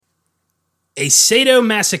A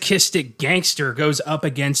sadomasochistic gangster goes up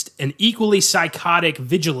against an equally psychotic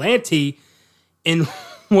vigilante in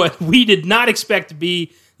what we did not expect to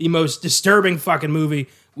be the most disturbing fucking movie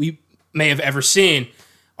we may have ever seen.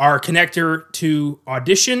 Our connector to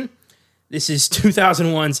Audition. This is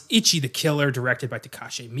 2001's Ichi the Killer, directed by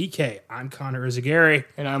Takashi Miike. I'm Connor Izagari.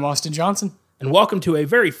 And I'm Austin Johnson. And welcome to a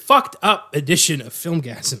very fucked up edition of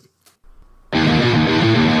Filmgasm.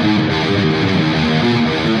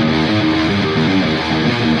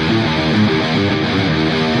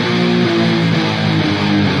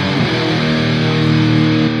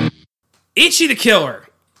 Ichi the Killer.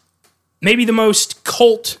 Maybe the most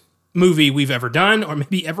cult movie we've ever done, or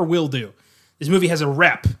maybe ever will do. This movie has a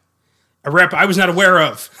rep I was not aware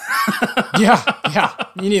of. Yeah,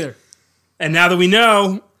 me neither. And now that we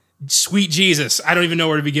know, sweet Jesus, I don't even know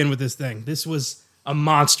where to begin with this thing. This was a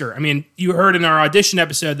monster. I mean, you heard in our Audition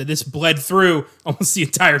episode that this bled through almost the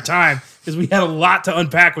entire time because we had a lot to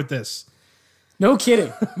unpack with this. No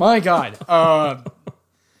kidding. My God.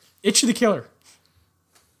 Ichi the Killer.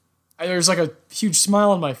 There's like a huge smile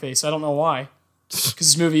on my face. I don't know why. Because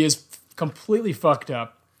this movie is completely fucked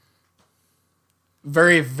up.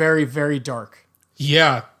 Very, very, very dark.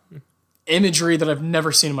 Yeah. Imagery that I've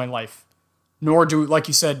never seen in my life. Nor do, like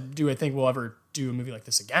you said, do I think we'll ever do a movie like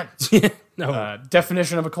this again. No.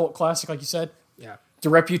 Definition of a cult classic, like you said. Yeah. The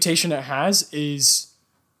reputation it has is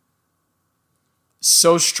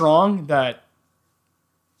so strong that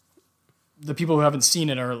the people who haven't seen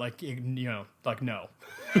it are like, no.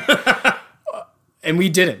 And we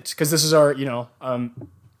didn't, because this is our,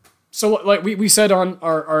 so like we said on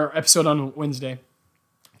our episode on Wednesday,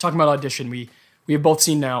 talking about Audition, we have both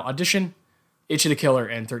seen now Audition, Ichi the Killer,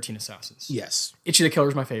 and 13 Assassins. Yes. Ichi the Killer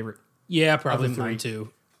is my favorite. Yeah, probably mine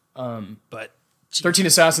too. But 13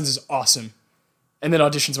 Assassins is awesome. And then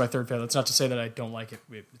Audition's my third favorite. That's not to say that I don't like it.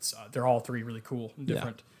 They're all three really cool and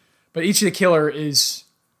different. Yeah. But Ichi the Killer is...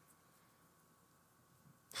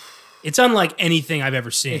 It's unlike anything I've ever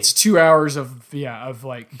seen. It's 2 hours of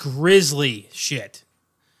like... grisly shit.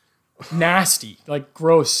 Nasty. Like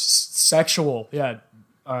gross. Sexual. Yeah.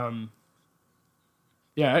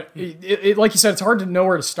 It, like you said, it's hard to know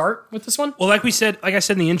where to start with this one. Well, like I said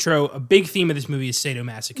in the intro, a big theme of this movie is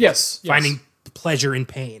sadomasochism. Yes. Finding pleasure in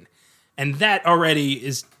pain. And that already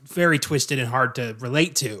is very twisted and hard to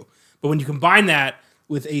relate to. But when you combine that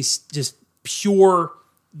with a just pure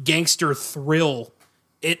gangster thrill,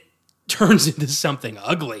 it turns into something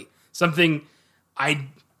ugly. Something I'd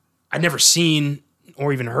never seen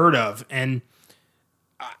or even heard of. And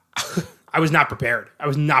I was not prepared. I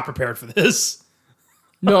was not prepared for this.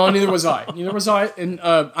 No, neither was I. And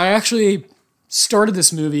I actually started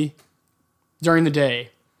this movie during the day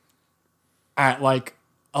at like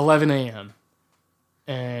 11 a.m.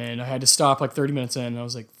 And I had to stop like 30 minutes in. And I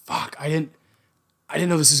was like, fuck, I didn't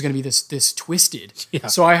know this was going to be this twisted. Yeah.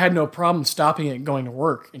 So I had no problem stopping it and going to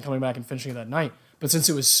work and coming back and finishing it that night. But since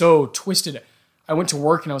it was so twisted, I went to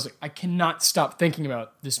work and I was like, I cannot stop thinking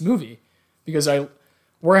about this movie because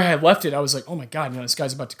where I had left it, I was like, oh my God, this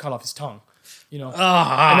guy's about to cut off his tongue.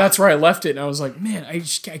 And that's where I left it. And I was like, man, I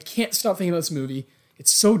can't stop thinking about this movie.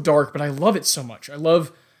 It's so dark, but I love it so much. I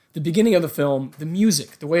love the beginning of the film, the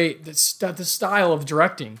music, the way, the style of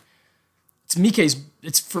directing. It's Miike's,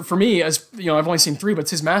 it's for me, as I've only seen 3, but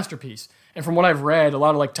it's his masterpiece. And from what I've read, a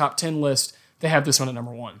lot of like top 10 lists, they have this one at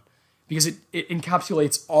number 1. Because it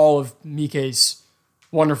encapsulates all of Miike's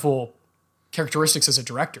wonderful characteristics as a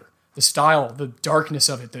director. The style, the darkness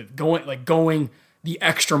of it, the going the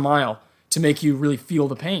extra mile to make you really feel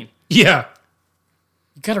the pain. Yeah.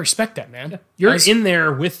 You gotta respect that, man. You're in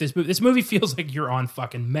there with this movie. This movie feels like you're on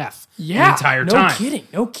fucking meth the entire time.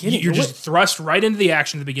 No kidding. You're just thrust right into the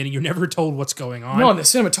action at the beginning. You're never told what's going on. No, and the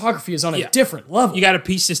cinematography is on a different level. You got to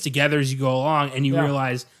piece this together as you go along, and you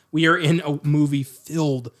realize we are in a movie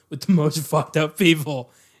filled with the most fucked up people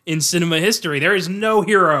in cinema history. There is no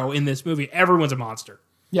hero in this movie. Everyone's a monster.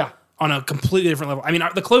 Yeah. On a completely different level. I mean,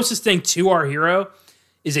 the closest thing to our hero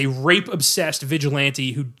is a rape-obsessed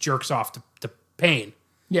vigilante who jerks off to pain.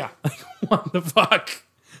 Yeah. Like, what the fuck?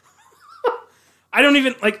 I don't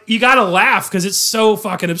even, you gotta laugh because it's so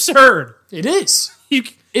fucking absurd. It is. You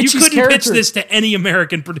couldn't pitch this to any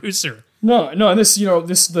American producer. No, and this,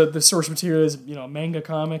 the source material is, a manga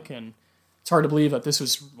comic, and it's hard to believe that this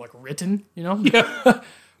was, written, Yeah.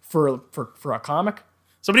 for a comic.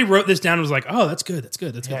 Somebody wrote this down and was like, oh, that's good. Let's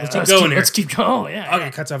keep going here. Let's keep going, yeah.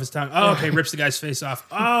 Okay, cuts off his tongue. Oh, okay, rips the guy's face off.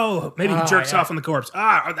 Oh, maybe he jerks off on the corpse.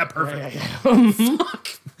 That's perfect. Yeah. Fuck.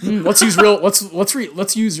 Let's use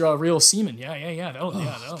real semen. That'll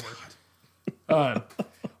work.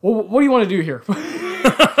 Well, what do you want to do here?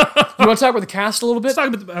 You want to talk about the cast a little bit? Let's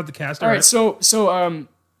talk about the cast. All right. So,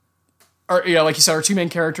 like you said, our two main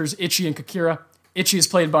characters, Ichi and Kakira. Ichi is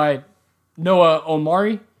played by Noah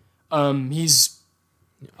Omari. He's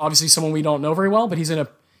obviously someone we don't know very well, but he's in a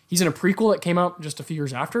prequel that came out just a few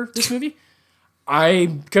years after this movie.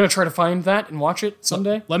 I'm gonna try to find that and watch it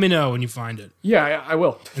someday. Let me know when you find it. Yeah, I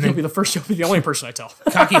will. You'll be the only person I tell.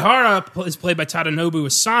 Kakihara is played by Tadanobu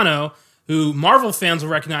Asano, who Marvel fans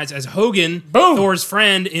will recognize as Hogan, Boom! Thor's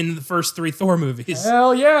friend in the first 3 Thor movies.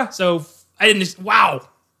 Hell yeah! So wow.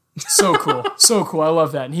 So cool. So cool. I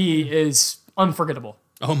love that. And he is unforgettable.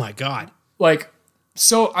 Oh my God. Like,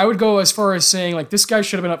 so I would go as far as saying, like, this guy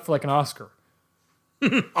should have been up for, like, an Oscar.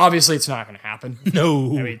 Obviously, it's not going to happen.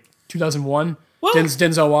 No. I mean, 2001, Well-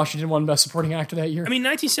 Denzel Washington won Best Supporting Actor that year. I mean,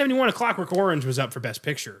 1971, A Clockwork Orange was up for Best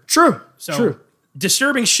Picture. True. So True.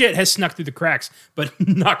 disturbing shit has snuck through the cracks, but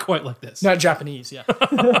not quite like this. Not Japanese, yeah.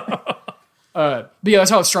 But yeah,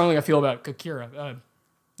 that's how strongly I feel about Kakira.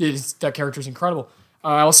 That character's incredible.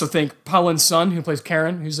 I also think Palin's son, who plays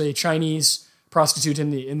Karen, who's a Chinese prostitute in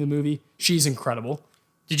the movie, she's incredible.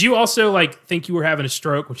 Did you also think you were having a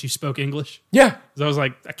stroke when she spoke English? Yeah. 'Cause I was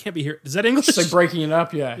like, I can't be here. Is that English? She's like breaking it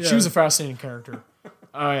up, yeah. She was a fascinating character.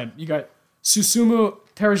 You got Susumu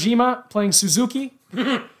Terajima playing Suzuki.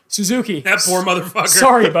 Suzuki. That poor motherfucker.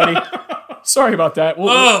 Sorry, buddy. Sorry about that.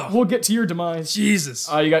 We'll get to your demise. Jesus.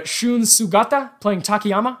 You got Shun Sugata playing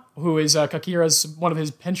Takayama, who is Kakira's one of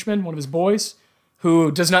his henchmen, one of his boys,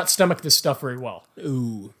 who does not stomach this stuff very well.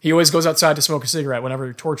 Ooh. He always goes outside to smoke a cigarette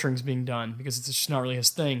whenever torturing is being done because it's just not really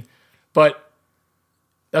his thing. But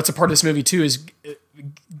that's a part of this movie too, is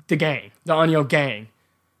the gang, the Anyo gang,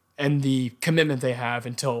 and the commitment they have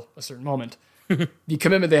until a certain moment. The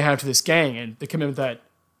commitment they have to this gang and the commitment that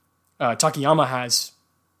Takayama has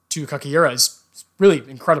to Kakira is really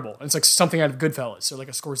incredible. And it's like something out of Goodfellas or like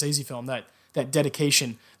a Scorsese film, that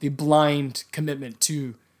dedication, the blind commitment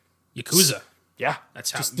to Yakuza. Yeah, That's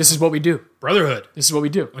how. this is what we do. Brotherhood. This is what we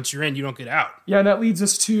do. Once you're in, you don't get out. Yeah, and that leads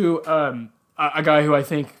us to a guy who I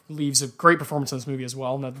think leaves a great performance in this movie as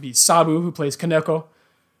well, and that'd be Sabu, who plays Kaneko.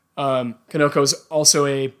 Kaneko is also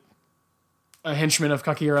a henchman of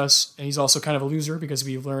Kakira's, and he's also kind of a loser because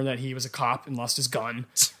we learned that he was a cop and lost his gun.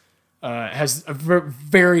 Has a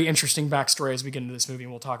very interesting backstory as we get into this movie,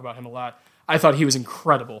 and we'll talk about him a lot. I thought he was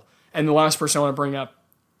incredible. And the last person I want to bring up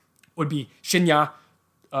would be Shinya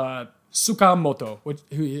Tsukamoto,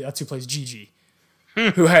 that's who plays Gigi,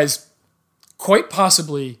 who has quite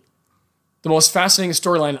possibly the most fascinating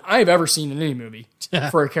storyline I've ever seen in any movie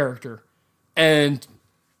for a character. And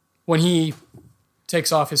when he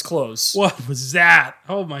takes off his clothes. What was that?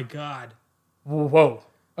 Oh my God. Whoa.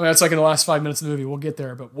 I mean, that's like in the last 5 minutes of the movie. We'll get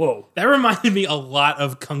there, but whoa. That reminded me a lot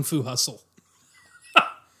of Kung Fu Hustle.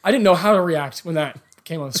 I didn't know how to react when that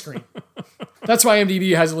came on the screen. That's why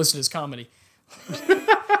IMDb has it listed as comedy.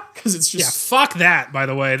 Because it's just fuck that, by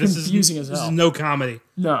the way. This confusing as hell. This is no comedy.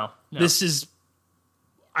 No. This is...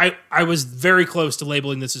 I was very close to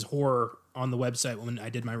labeling this as horror on the website when I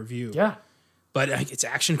did my review. Yeah. But it's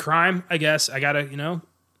action crime, I guess. I gotta,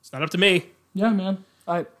 it's not up to me. Yeah, man.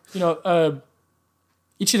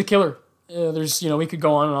 Ichi the Killer. There's, we could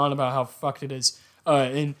go on and on about how fucked it is.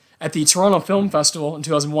 At the Toronto Film Festival in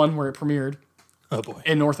 2001, where it premiered. Oh boy.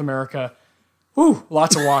 In North America. Whew,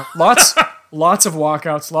 lots of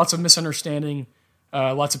walkouts, lots of misunderstanding,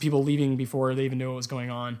 lots of people leaving before they even knew what was going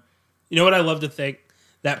on. You know what I love to think?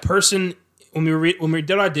 That person, when we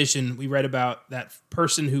did audition, we read about that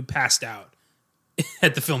person who passed out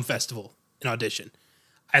at the film festival in audition.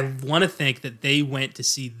 I want to think that they went to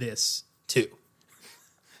see this too.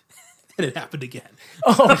 And it happened again.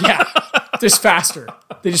 Oh, yeah. Just faster.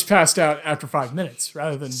 They just passed out after 5 minutes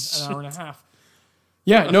rather than an hour and a half.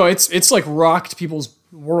 Yeah, no, it's like rocked people's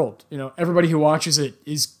world. Everybody who watches it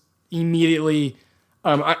is immediately.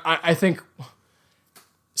 I think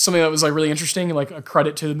something that was like really interesting, like a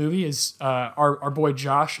credit to the movie, is our boy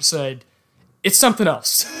Josh said it's something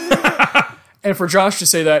else. And for Josh to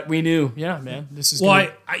say that, we knew, yeah, man, this is.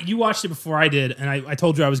 Well, you watched it before I did, and I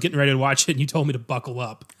told you I was getting ready to watch it, and you told me to buckle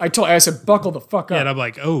up. I said buckle the fuck up, and I'm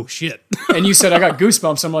like, oh shit. And you said I got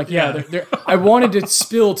goosebumps. I'm like, yeah. I wanted to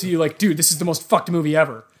spill to you, like, dude, this is the most fucked movie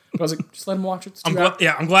ever. But I was like, just let him watch it.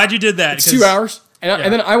 I'm glad you did that. It's 2 hours,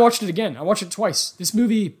 and then I watched it again. I watched it twice. This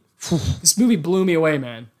movie blew me away,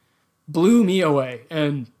 man. Blew me away,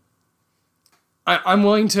 and I'm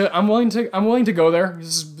willing to go there.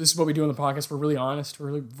 This is what we do on the podcast. We're really honest. We're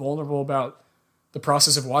really vulnerable about the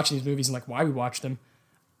process of watching these movies and like why we watch them.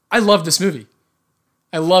 I love this movie.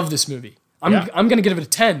 I'm gonna give it a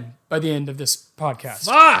 10 by the end of this podcast.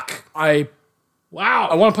 Fuck. Wow.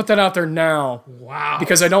 I want to put that out there now. Wow.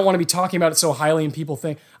 Because I don't want to be talking about it so highly and people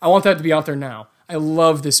think. I want that to be out there now. I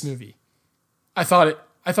love this movie. I thought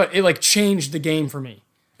it like changed the game for me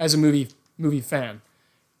as a movie fan.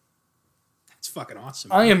 That's fucking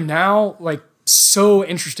awesome. I am now like so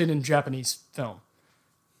interested in Japanese film.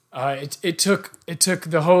 It took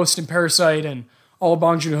The Host and Parasite and all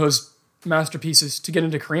Bong Joon-ho's masterpieces to get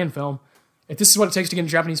into Korean film. If this is what it takes to get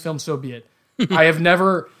into Japanese film, so be it. I have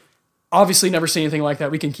obviously never seen anything like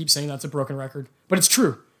that. We can keep saying that's a broken record, but it's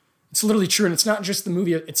true. It's literally true, and it's not just the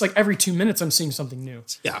movie. It's like every 2 minutes I'm seeing something new.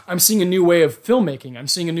 Yeah. I'm seeing a new way of filmmaking. I'm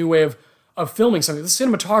seeing a new way of filming something. The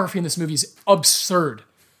cinematography in this movie is absurd.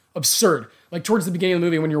 Absurd. Like towards the beginning of the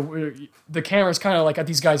movie when the camera's kind of like at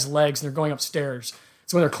these guys' legs and they're going upstairs.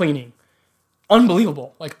 It's when they're cleaning.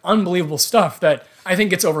 Unbelievable. Like unbelievable stuff that I think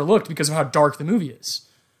gets overlooked because of how dark the movie is.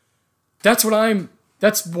 That's what I'm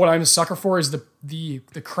a sucker for, is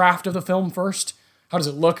the craft of the film first. How does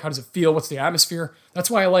it look? How does it feel? What's the atmosphere? That's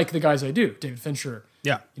why I like the guys I do. David Fincher,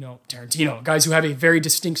 Yeah. Tarantino, guys who have a very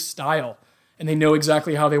distinct style and they know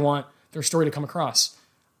exactly how they want their story to come across.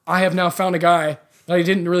 I have now found a guy that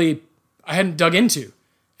I hadn't dug into,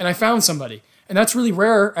 and I found somebody. And that's really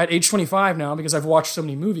rare at age 25 now because I've watched so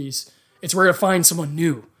many movies. It's rare to find someone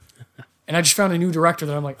new. And I just found a new director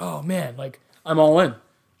that I'm like, oh man, like I'm all in.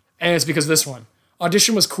 And it's because of this one.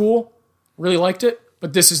 Audition was cool, really liked it,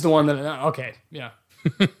 but this is the one that, okay, yeah.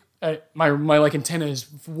 my like antenna is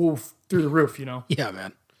through the roof, Yeah,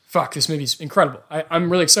 man. Fuck, this movie's incredible.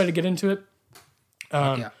 I'm really excited to get into it.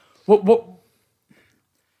 Yeah. What?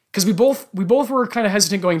 Because we both were kind of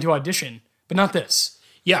hesitant going to audition, but not this.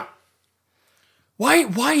 Yeah.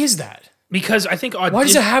 Why is that? Because I think audition. Why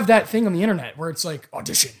does it have that thing on the internet where it's like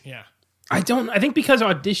audition? Yeah. I think because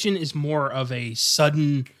audition is more of a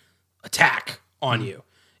sudden attack on you.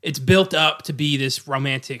 It's built up to be this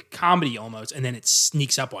romantic comedy almost, and then it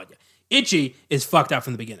sneaks up on you. Ichi is fucked up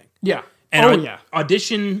from the beginning. Yeah. And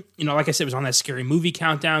Audition, like I said, was on that Scary Movie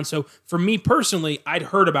countdown. So for me personally, I'd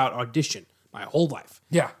heard about Audition my whole life.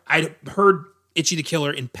 Yeah. I'd heard Ichi the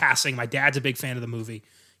Killer in passing. My dad's a big fan of the movie.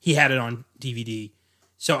 He had it on DVD.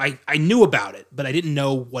 So I knew about it, but I didn't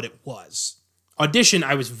know what it was. Audition,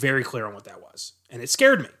 I was very clear on what that was. And it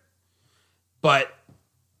scared me. But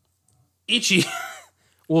Ichi,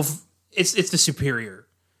 well, it's the superior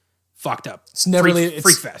fucked up. It's never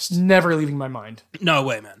freak fest. Never leaving my mind. No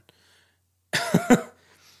way, man.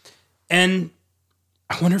 And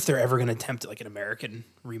I wonder if they're ever going to attempt like an American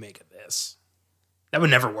remake of this. That would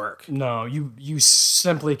never work. No, you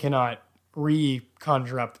simply cannot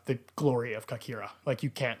conjure up the glory of Kakira. Like you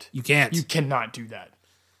can't. You can't. You cannot do that.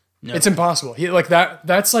 No. It's impossible.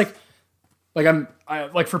 That's like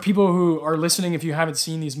for people who are listening, if you haven't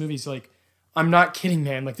seen these movies, like I'm not kidding,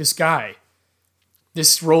 man. Like this guy,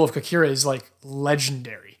 this role of Kakira is like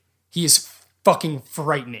legendary. He is fucking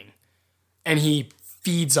frightening. And he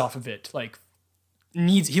feeds off of it.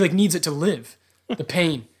 Needs it to live. The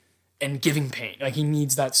pain and giving pain. Like he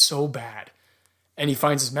needs that so bad. And he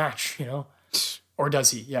finds his match, Or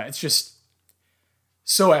does he? Yeah, it's just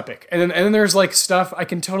so epic. And then there's like stuff I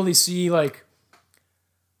can totally see, like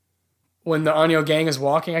when the Anyo gang is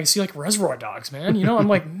walking, I can see like Reservoir Dogs, man. I'm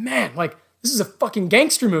like, man, like this is a fucking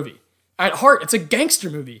gangster movie. At heart, it's a gangster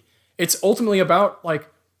movie. It's ultimately about like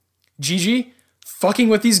Gigi fucking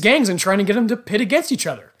with these gangs and trying to get them to pit against each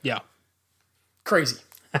other. Yeah. Crazy.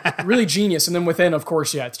 Really genius. And then within, of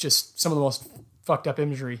course, yeah, it's just some of the most fucked up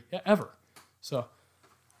imagery ever. So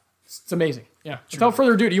it's amazing. Yeah. Without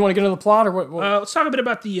further ado, do you want to get into the plot or what? Let's talk a bit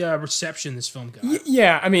about the reception this film got.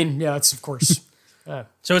 Yeah. I mean, yeah, that's of course.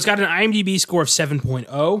 So it's got an IMDb score of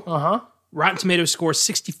 7.0. Uh-huh. Rotten Tomatoes score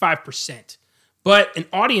 65%, but an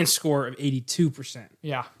audience score of 82%.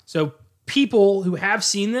 Yeah. So people who have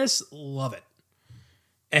seen this love it.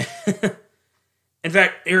 In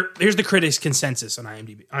fact, here's the critics' consensus on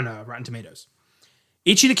IMDb, on Rotten Tomatoes.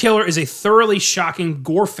 Ichi the Killer is a thoroughly shocking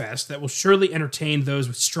gore fest that will surely entertain those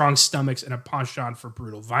with strong stomachs and a penchant for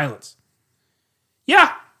brutal violence.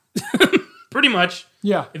 Yeah, pretty much.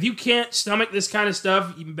 Yeah. If you can't stomach this kind of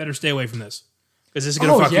stuff, you better stay away from this. Because this is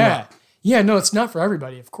going to fuck you up. Yeah, no, it's not for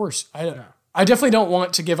everybody, of course. I definitely don't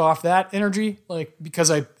want to give off that energy, like, because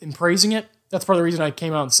I'm praising it. That's part of the reason I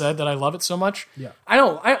came out and said that I love it so much. Yeah.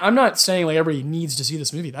 I'm not saying like everybody needs to see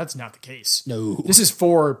this movie. That's not the case. No. This is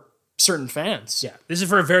for certain fans. Yeah. This is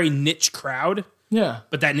for a very niche crowd. Yeah.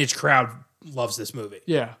 But that niche crowd loves this movie.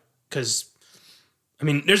 Yeah. Because, I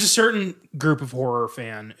mean, there's a certain group of horror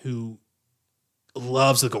fan who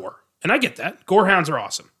loves the gore. And I get that. Gorehounds are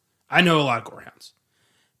awesome. I know a lot of gorehounds.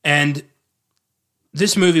 And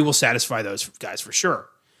this movie will satisfy those guys for sure.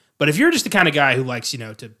 But if you're just the kind of guy who likes,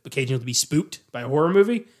 to occasionally be spooked by a horror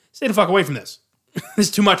movie, stay the fuck away from this. This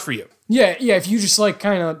is too much for you. Yeah. If you just like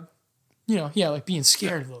kind of, like being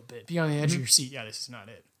scared a little bit, be on the edge of your seat. Yeah, this is not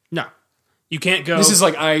it. No. You can't go. This is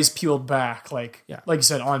like eyes peeled back, like you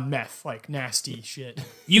said, on meth, like nasty shit.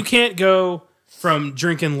 You can't go from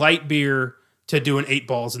drinking light beer to doing 8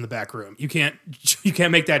 balls in the back room. You can't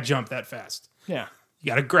make that jump that fast. Yeah. You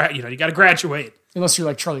gotta graduate. Unless you're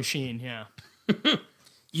like Charlie Sheen, yeah.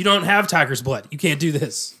 You don't have tiger's blood. You can't do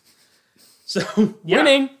this. So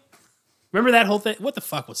Winning. Remember that whole thing? What the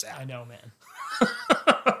fuck was that? I know, man.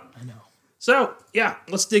 I know. So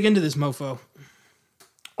let's dig into this mofo.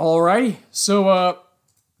 Alrighty. So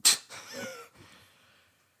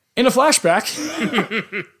in a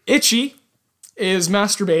flashback, Ichi is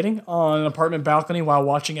masturbating on an apartment balcony while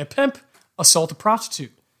watching a pimp assault a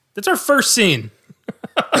prostitute. That's our first scene.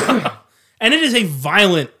 And it is a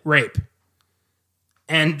violent rape.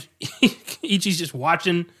 And Ichi's just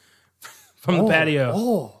watching from the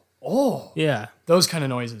patio. Oh. Yeah. Those kind of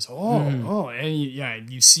noises.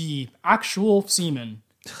 And you see actual semen.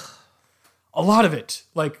 A lot of it.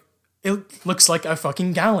 Like, it looks like a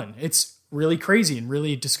fucking gallon. It's really crazy and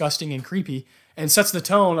really disgusting and creepy and sets the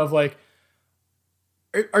tone of like,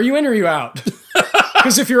 are you in or are you out?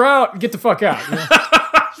 Because if you're out, get the fuck out. You know?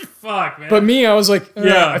 Fuck, man. But me, I was like,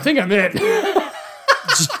 I think I'm in.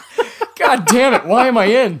 God damn it. Why am I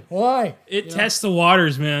in? Why? It tests the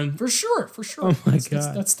waters, man. For sure. Oh my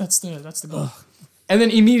God. That's the goal. And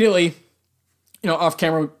then immediately, off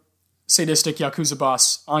camera, sadistic Yakuza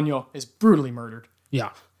boss Anyo is brutally murdered.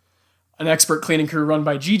 Yeah. An expert cleaning crew run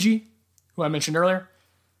by Gigi, who I mentioned earlier,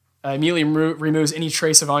 immediately removes any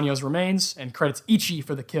trace of Anyo's remains and credits Ichi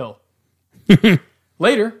for the kill.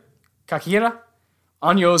 Later, Kakihira,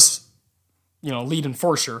 Anyo's, lead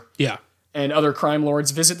enforcer, and other crime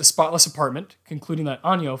lords visit the spotless apartment, concluding that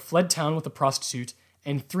Anyo fled town with a prostitute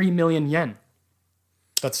and 3 million yen.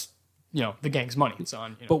 That's, the gang's money. It's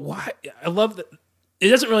on. But why? I love that. It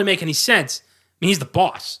doesn't really make any sense. I mean, he's the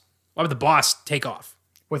boss. Why would the boss take off?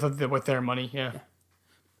 With their money, yeah.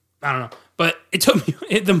 I don't know. But it took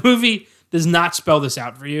me... the movie does not spell this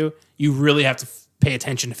out for you. You really have to pay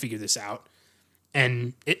attention to figure this out.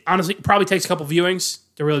 And it honestly probably takes a couple viewings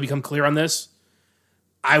to really become clear on this.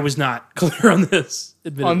 I was not clear on this.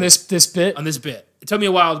 On this bit? On this bit. It took me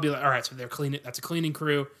a while to be like, all right, so they're cleaning. That's a cleaning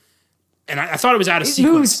crew. And I thought it was out of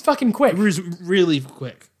sequence. It moves fucking quick. It was really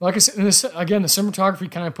quick. Like I said, again, the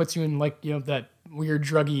cinematography kind of puts you in like, that weird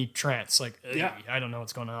druggy trance. Like, I don't know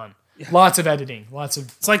what's going on. Yeah. Lots of editing.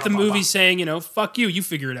 It's like the movie saying, fuck you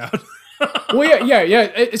figure it out. Well, yeah.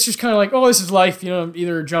 It's just kind of like, this is life,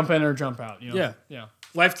 either jump in or jump out. Yeah.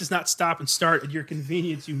 Life does not stop and start at your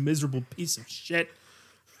convenience, you miserable piece of shit.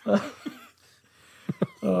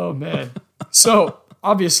 Oh, man. So,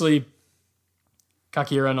 obviously,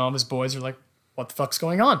 Kakihira and all of his boys are like, what the fuck's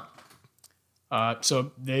going on?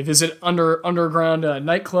 So they visit underground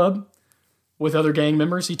nightclub with other gang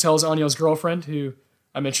members. He tells Anyo's girlfriend, who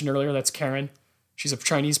I mentioned earlier, that's Karen. She's a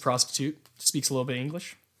Chinese prostitute, speaks a little bit of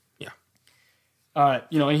English. Yeah.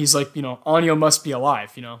 And he's like, Anyo must be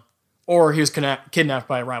alive, or he was kidnapped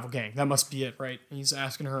by a rival gang. That must be it, right? And he's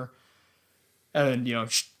asking her, and,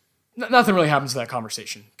 nothing really happens to that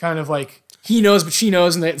conversation. Kind of like, he knows, but she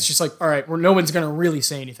knows, and it's just like, all right, no one's going to really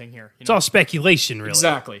say anything here. It's all speculation, really.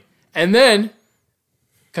 Exactly. And then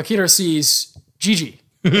Kakihira sees Gigi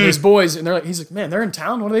and his boys, and he's like, man, they're in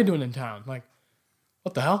town? What are they doing in town? Like,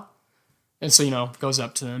 what the hell? And so, goes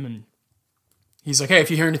up to them, and he's like, hey, if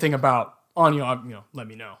you hear anything about Anyo, let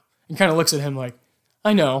me know. And kind of looks at him like,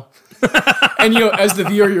 I know. And, as the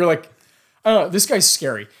viewer, you're like, this guy's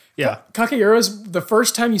scary. Yeah. Kakihira's, the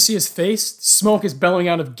first time you see his face, smoke is bellowing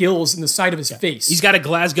out of gills in the side of his face. He's got a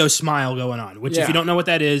Glasgow smile going on, which if you don't know what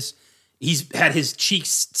that is, he's had his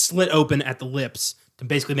cheeks slit open at the lips to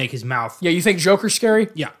basically make his mouth. Yeah, you think Joker's scary?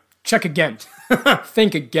 Yeah. Check again.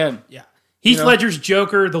 Think again. Yeah. Heath Ledger's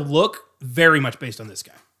Joker, the look, very much based on this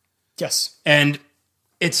guy. Yes. And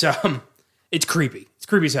it's creepy. It's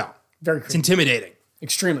creepy as hell. Very creepy. It's intimidating.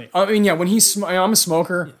 Extremely. I mean, yeah, when I'm a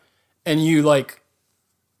smoker, and you, like,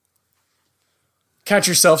 catch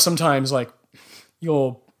yourself sometimes, like,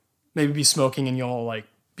 you'll maybe be smoking and you'll, like,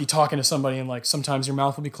 be talking to somebody and, like, sometimes your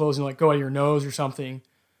mouth will be closed and, like, go out of your nose or something.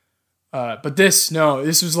 But this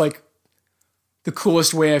was, like, the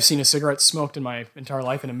coolest way I've seen a cigarette smoked in my entire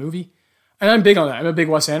life in a movie. And I'm big on that. I'm a big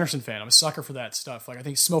Wes Anderson fan. I'm a sucker for that stuff. Like, I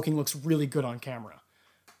think smoking looks really good on camera.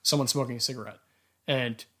 Someone smoking a cigarette.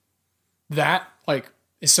 And that, like,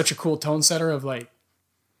 is such a cool tone setter of, like,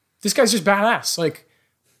 this guy's just badass. Like,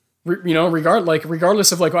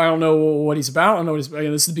 regardless of, like, I don't know what he's about. I don't know what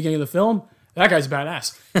this is the beginning of the film. that guy's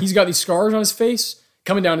badass. He's got these scars on his face,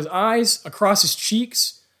 coming down his eyes, across his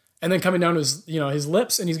cheeks, and then coming down to his, his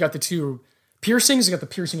lips, and he's got the 2 piercings. He's got the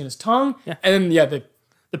piercing in his tongue, and then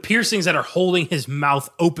the piercings that are holding his mouth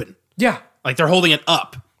open. Yeah. Like they're holding it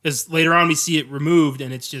up. Because later on we see it removed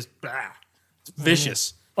and it's just, it's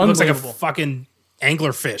vicious. It looks like a fucking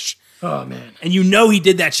anglerfish. Oh, man. And he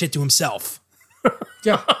did that shit to himself.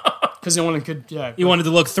 Yeah. Because no one could, He wanted to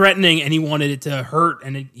look threatening and he wanted it to hurt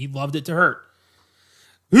and he loved it to hurt.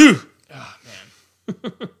 Oh,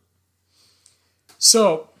 man.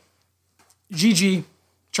 So, Gigi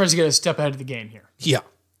tries to get a step ahead of the game here. Yeah.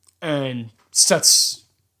 And sets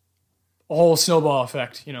a whole snowball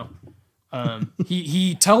effect,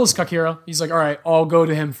 He tells Kakira, he's like, all right, I'll go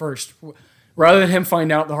to him first. Rather than him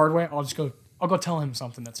find out the hard way, I'll go tell him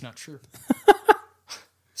something that's not true.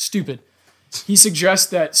 Stupid. He suggests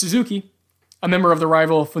that Suzuki, a member of the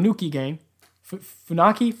rival Funaki gang,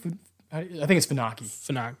 Funaki? I think it's Funaki.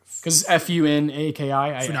 Funaki. Because it's Funaki.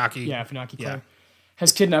 Funaki. Yeah, Funaki clan.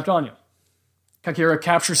 Has kidnapped Anya. Kakira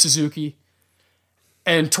captures Suzuki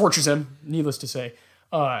and tortures him, needless to say,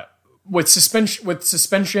 with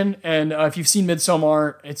suspension. And if you've seen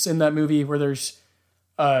Midsommar, it's in that movie where there's,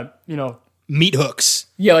 meat hooks.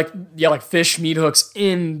 Yeah, like fish meat hooks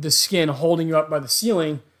in the skin, holding you up by the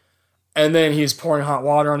ceiling, and then he's pouring hot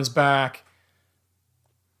water on his back.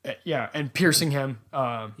 Yeah, and piercing him.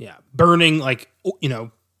 Burning,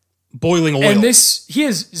 boiling oil. And he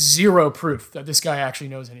has zero proof that this guy actually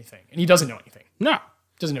knows anything, and he doesn't know anything. No.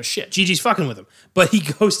 Doesn't know shit. Gigi's fucking with him. But he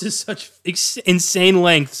goes to such insane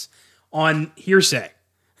lengths on hearsay.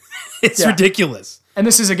 It's ridiculous. And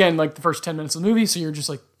this is, again, like the first 10 minutes of the movie, so you're just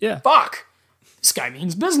like, fuck, this guy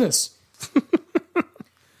means business.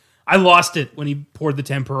 I lost it when he poured the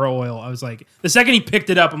tempura oil. I was like, the second he picked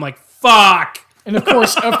it up, I'm like, fuck. And of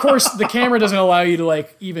course, the camera doesn't allow you to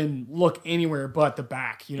even look anywhere but the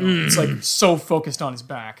back. It's like so focused on his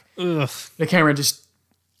back. Ugh. The camera just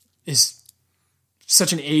is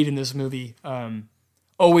such an aid in this movie.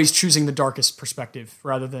 Always choosing the darkest perspective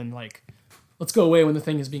rather than let's go away when the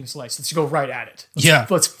thing is being sliced. Let's go right at it.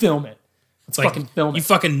 Let's film it. Let's fucking film it. You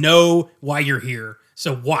fucking know why you're here,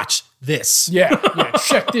 so watch this. Yeah.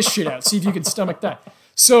 Check this shit out. See if you can stomach that.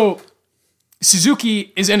 So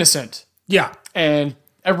Suzuki is innocent. Yeah. And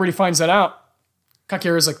everybody finds that out.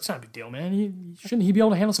 Kakira's like, it's not a big deal, man. Shouldn't he be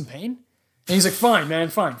able to handle some pain? And he's like, fine, man,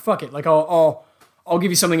 fine. Fuck it. I'll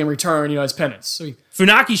give you something in return, as penance. So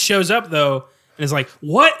Funaki shows up, though, and is like,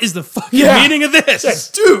 what is the fucking meaning of this? Yeah,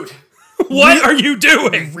 dude. What are you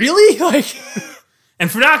doing? Really? And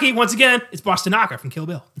Funaki, once again, it's Boss Tanaka from Kill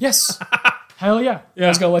Bill. Yes. Hell yeah. I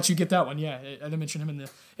was going to let you get that one. Yeah, I didn't mention him in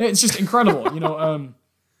it's just incredible,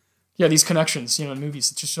 these connections, in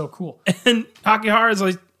movies. It's just so cool. And Takahara's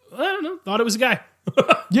like, I don't know, thought it was a guy.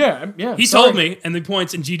 Yeah. He told me, and the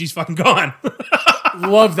points, and Gigi's fucking gone.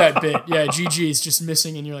 Love that bit. Yeah, Gigi is just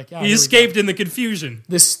missing, and you're like, he escaped in the confusion.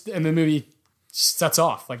 And the movie sets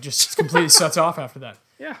off, just completely sets off after that.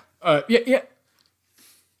 Yeah. Yeah.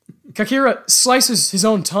 Kakira slices his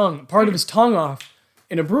own tongue, part of his tongue off,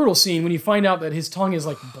 in a brutal scene when you find out that his tongue is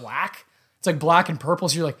black. It's black and purple,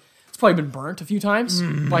 so you're like, it's probably been burnt a few times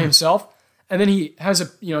by himself. And then he has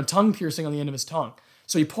a tongue piercing on the end of his tongue.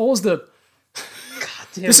 So he pulls the...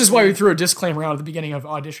 This is why we threw a disclaimer out at the beginning of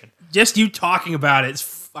Audition. Just you talking about it's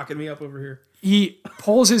fucking me up over here. He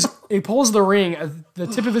pulls the ring at the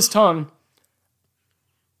tip of his tongue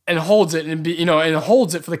and holds it and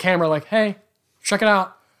holds it for the camera like, hey, check it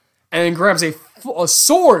out. And then grabs a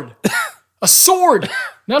sword. A sword,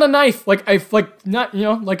 not a knife, like a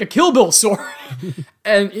Kill Bill sword.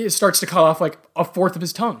 And it starts to cut off a fourth of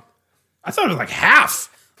his tongue. I thought it was half.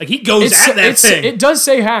 He goes at that thing. It does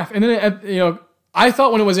say half. And then, I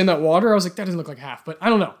thought when it was in that water, I was like, that doesn't look like half. But I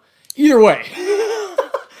don't know. Either way.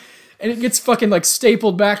 And it gets fucking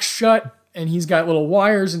stapled back shut. And he's got little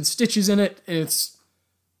wires and stitches in it. And it's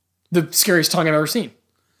the scariest tongue I've ever seen.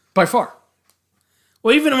 By far.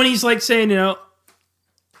 Well, even when he's saying, it'll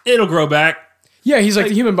grow back. Yeah, he's the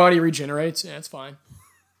human body regenerates. Yeah, it's fine.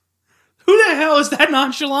 Who the hell is that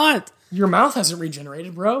nonchalant? Your mouth hasn't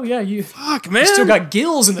regenerated, bro. Yeah, Fuck, man. You still got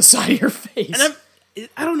gills in the side of your face. And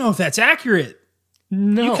I don't know if that's accurate.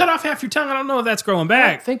 No. You cut off half your tongue, I don't know if that's growing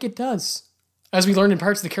back. I think it does. As we learned in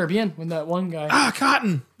Pirates of the Caribbean, when that one guy...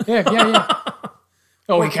 Cotton. Yeah.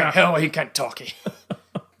 Oh, he can't talk.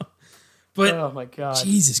 But, oh my God.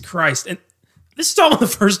 Jesus Christ. And this is all in the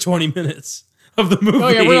first 20 minutes of the movie. Oh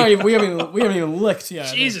yeah, we haven't even licked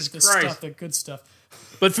yet. Jesus the Christ. Stuff, the good stuff.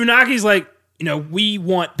 But Funaki's we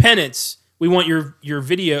want penance. We want your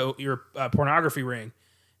video, your pornography ring. And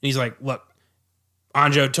he's like, look,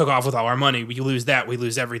 Anjo took off with all our money. We lose that, we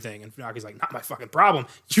lose everything. And Funaki's like, not my fucking problem.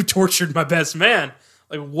 You tortured my best man.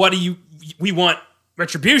 Like, what do you... We want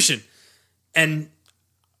retribution. And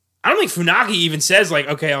I don't think Funaki even says, like,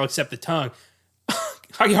 okay, I'll accept the tongue.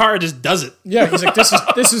 Kakihara just does it. Yeah, he's like,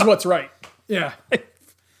 this is what's right. Yeah.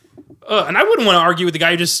 And I wouldn't want to argue with the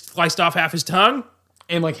guy who just sliced off half his tongue.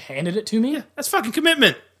 And, like, handed it to me? Yeah, that's fucking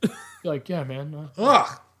commitment. You're like, yeah, man.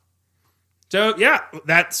 Ugh. So, yeah,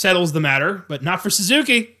 that settles the matter, but not for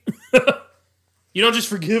Suzuki. You don't just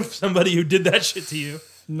forgive somebody who did that shit to you.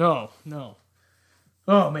 No.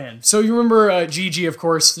 Oh, man. So you remember Gigi, of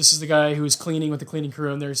course. This is the guy who was cleaning with the cleaning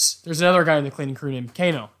crew, and there's another guy in the cleaning crew named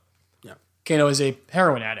Kano. Yeah. Kano is a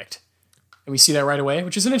heroin addict. And we see that right away,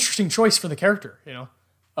 which is an interesting choice for the character, you know.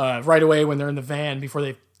 Right away when they're in the van before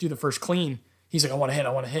they do the first clean, he's like, I want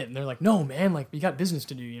to hit. And they're like, no, man, like, we got business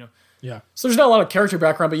to do, you know. Yeah. So there's not a lot of character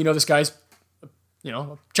background, but you know this guy's, you know,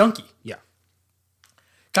 a junkie. Yeah.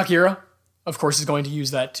 Kakihara, of course, is going to use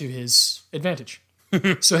that to his advantage.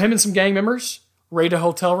 So him and some gang members raid a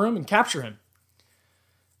hotel room and capture him.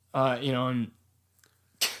 You know, and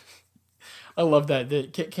I love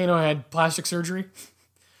that Kano had plastic surgery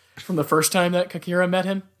from the first time that Kakihara met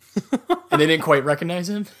him, and they didn't quite recognize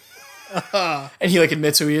him. And he like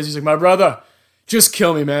admits who he is. He's like, my brother, just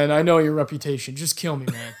kill me, man. I know your reputation. Just kill me,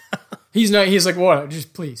 man. He's like, what?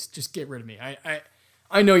 Please, just get rid of me.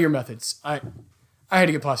 I know your methods. I had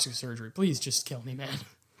to get plastic surgery. Please, just kill me, man.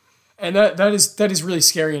 And that is really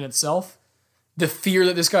scary in itself. The fear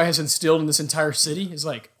that this guy has instilled in this entire city is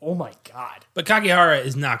like, oh my God. But Kakihara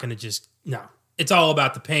is not going to just, no. It's all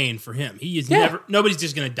about the pain for him. He is nobody's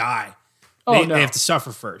just going to die. They have to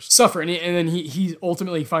suffer first. And then he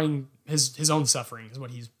ultimately finding his own suffering is what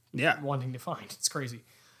he's wanting to find. It's crazy.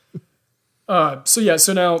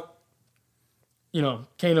 So now, you know,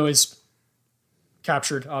 Kano is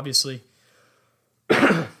captured, obviously.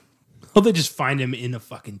 Oh, they just find him in a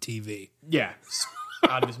fucking TV. Yeah,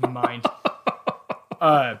 out of his mind.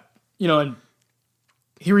 You know, and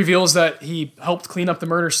he reveals that he helped clean up the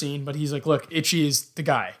murder scene, but he's like, look, Ichi is the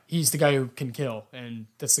guy. He's the guy who can kill, and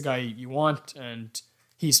that's the guy you want, and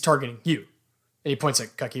he's targeting you. And he points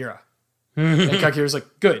at Kakihara. And Kakihara's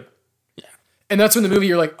like, good. Yeah. And that's when the movie,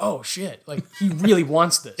 you're like, oh shit, like, he really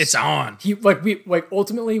wants this. It's on. He,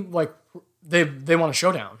 ultimately, they want a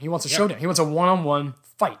showdown. He wants a showdown. He wants a one-on-one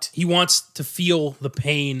fight. He wants to feel the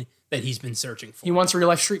pain that he's been searching for. He wants a real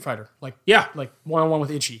life Street Fighter. Like one-on-one with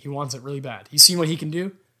Ichi. He wants it really bad. He's seen what he can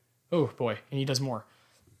do. Oh boy. And he does more.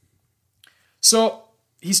 So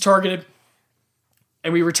he's targeted.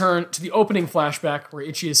 And we return to the opening flashback where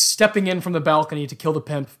Ichi is stepping in from the balcony to kill the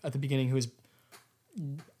pimp at the beginning who is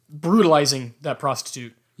brutalizing that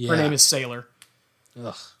prostitute. Yeah. Her name is Sailor.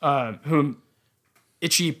 Whom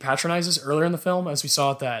Ichi patronizes earlier in the film, as we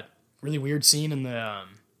saw at that really weird scene in the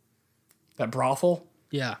that brothel.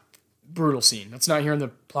 Yeah. Brutal scene. That's not here in the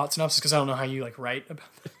plot synopsis because I don't know how you write about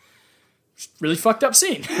it. Really fucked up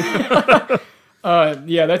scene.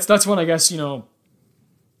 That's one I guess, you know,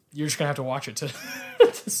 you're just gonna have to watch it to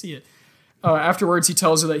to see it. Afterwards, he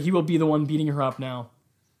tells her that he will be the one beating her up now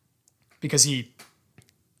because he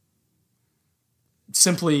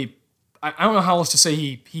simply, I don't know how else to say,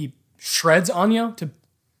 he shreds Anya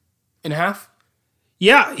in half.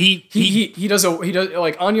 Yeah, he does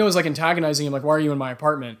like Anya is like antagonizing him, like, why are you in my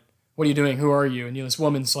apartment? What are you doing? Who are you? And you know, this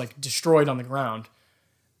woman's like destroyed on the ground,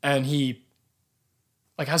 and he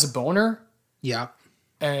like has a boner. Yeah,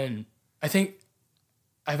 and I think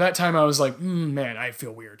at that time I was like, man, I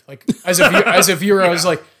feel weird. Like as a viewer, yeah. I was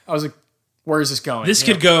like, where is this going? This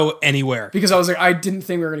could go anywhere because I was like, I didn't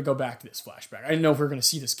think we were going to go back to this flashback. I didn't know if we were going to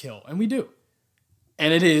see this kill, and we do,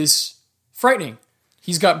 and it is frightening.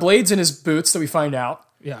 He's got blades in his boots that we find out.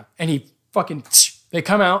 Yeah, and they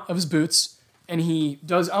come out of his boots. And he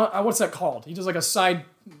does, what's that called? He does like a side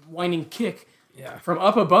winding kick from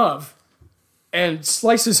up above and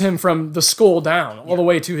slices him from the skull down all the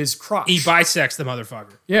way to his crotch. He bisects the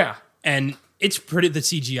motherfucker. Yeah. And it's pretty, the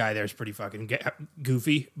CGI there is pretty fucking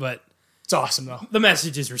goofy, but it's awesome though. The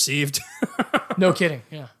message is received. No kidding.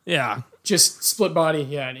 Yeah. Yeah. Just split body.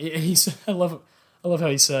 Yeah. And he's, I love how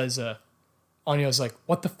he says, Anya's like,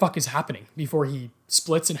 what the fuck is happening before he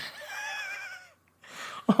splits and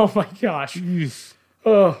oh my gosh.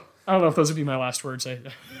 Oh, I don't know if those would be my last words.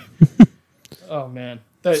 Oh man.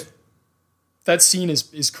 That scene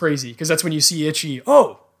is crazy because that's when you see Ichi.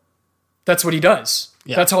 Oh, that's what he does.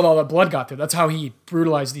 Yeah. That's how all that blood got there. That's how he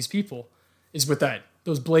brutalized these people is with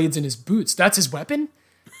those blades in his boots. That's his weapon.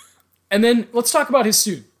 And then let's talk about his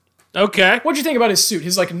suit. Okay. What'd you think about his suit?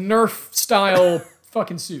 His like Nerf style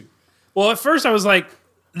fucking suit. Well, at first I was like,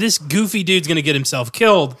 this goofy dude's going to get himself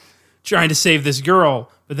killed. trying to save this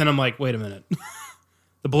girl. But then I'm like, wait a minute.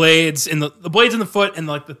 The blades in the foot and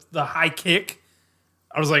like the high kick.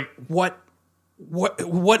 I was like, what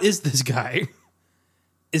is this guy?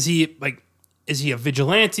 Is he a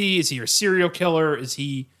vigilante? Is he a serial killer? Is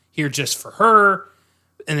he here just for her?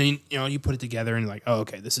 And then, you put it together and you're like, oh,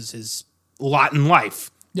 okay, this is his lot in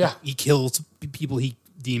life. Yeah. He kills people he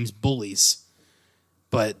deems bullies.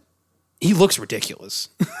 But he looks ridiculous.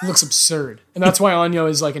 He looks absurd. And that's why Anyo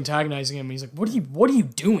is like antagonizing him. He's like, what are you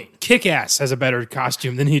doing? Kick-Ass has a better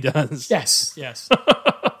costume than he does. Yes.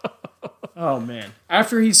 Oh, man.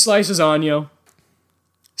 After he slices Anyo,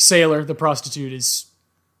 Sailor, the prostitute, is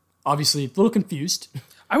obviously a little confused.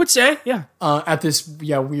 I would say, yeah. At this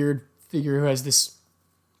weird figure who has this...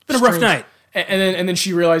 It's been a rough night. And then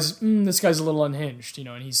she realizes, this guy's a little unhinged,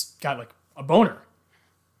 and he's got like a boner.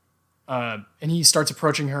 And he starts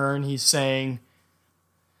approaching her and he's saying,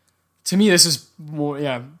 to me, this is more,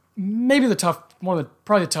 maybe probably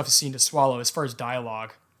the toughest scene to swallow as far as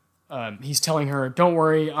dialogue. He's telling her, don't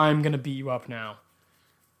worry, I'm going to beat you up now.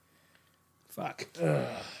 Fuck.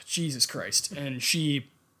 Jesus Christ. And she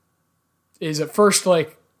is at first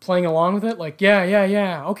like playing along with it. Like,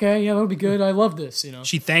 yeah. Okay. Yeah, that'll be good. I love this,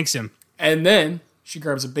 She thanks him. And then she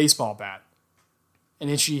grabs a baseball bat and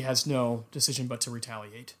Ichi has no decision but to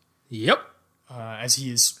retaliate. Yep. As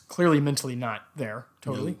he is clearly mentally not there,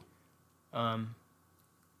 totally. No.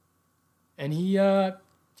 And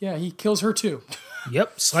he kills her too.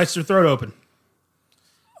 Yep, sliced her throat open.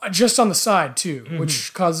 Just on the side too,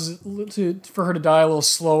 which causes for her to die a little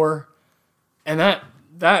slower. And that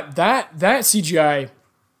CGI a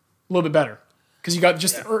little bit better because you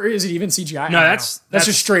got or is it even CGI? No, that's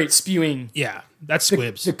just straight spewing. Yeah, that's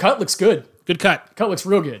squibs. The cut looks good. Good cut. Cut looks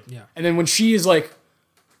real good. Yeah. And then when she is like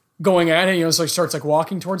going at it, so he starts like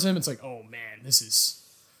walking towards him. It's like, oh man, this is.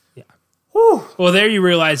 Yeah. Whew. Well, there you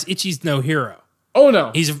realize Ichi's no hero. Oh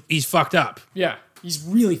no, he's fucked up. Yeah, he's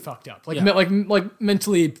really fucked up. Like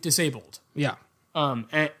mentally disabled. Yeah.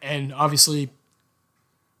 And obviously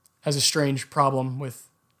has a strange problem with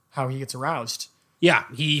how he gets aroused. Yeah,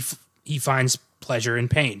 he finds pleasure in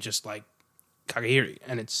pain, just like Kagehiri,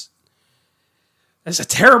 and that's a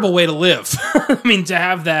terrible way to live. I mean, to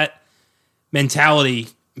have that mentality.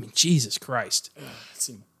 I mean, Jesus Christ,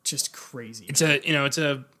 it's just crazy. It's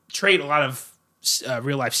a trait a lot of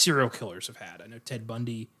real life serial killers have had. I know Ted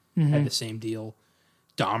Bundy had the same deal.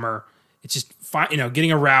 Dahmer. It's just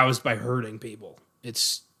getting aroused by hurting people.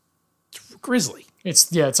 It's grisly.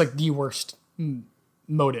 It's like the worst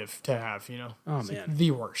motive to have. Oh it's man, like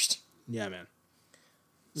the worst. Yeah, man.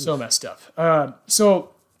 So messed up.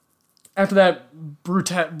 So after that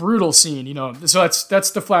brutal scene, so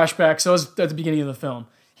that's the flashback. So it was at the beginning of the film.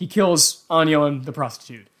 He kills Anyo and the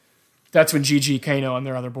prostitute. That's when Gigi, Kano, and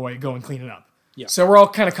their other boy go and clean it up. Yeah. So we're all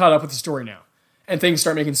kind of caught up with the story now. And things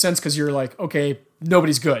start making sense because you're like, okay,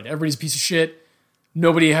 nobody's good. Everybody's a piece of shit.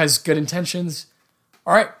 Nobody has good intentions.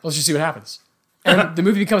 All right, let's just see what happens. And the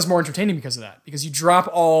movie becomes more entertaining because of that. Because you drop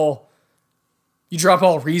all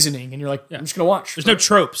reasoning and you're like, I'm just going to watch. There's no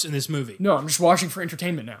tropes in this movie. No, I'm just watching for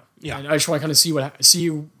entertainment now. Yeah. And I just want to kind of see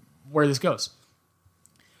where this goes.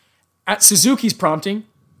 At Suzuki's prompting,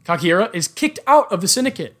 Kakihira is kicked out of the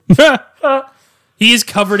syndicate. He is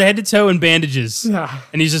covered head to toe in bandages. Yeah.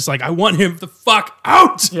 And he's just like, I want him the fuck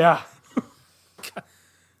out. Yeah.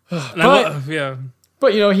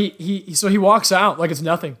 But he walks out like it's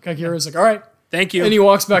nothing. Kakihira's like, all right. Thank you. And he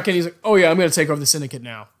walks back in. He's like, oh yeah, I'm going to take over the syndicate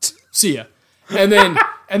now. See ya. And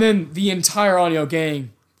then the entire Anyo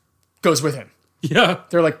gang goes with him. Yeah.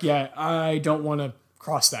 They're like, yeah, I don't want to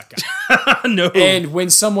cross that guy. No. And when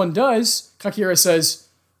someone does, Kakihira says,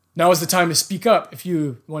 now is the time to speak up if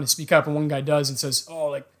you want to speak up. And one guy does and says, oh,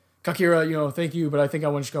 like, Kakihira, thank you, but I think I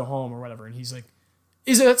want to go home or whatever. And he's like,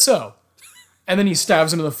 is that so? And then he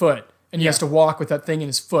stabs him in the foot and he has to walk with that thing in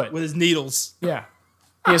his foot. With his needles. Yeah.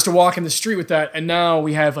 He has to walk in the street with that. And now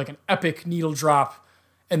we have like an epic needle drop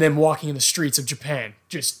and then walking in the streets of Japan.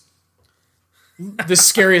 Just the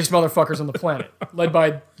scariest motherfuckers on the planet. Led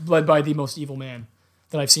by the most evil man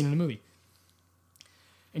that I've seen in a movie.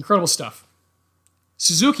 Incredible stuff.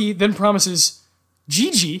 Suzuki then promises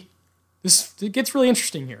Gigi, it gets really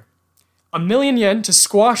interesting here, 1 million yen to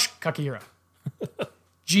squash Kakihira.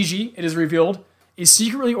 Gigi, it is revealed, is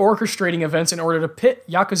secretly orchestrating events in order to pit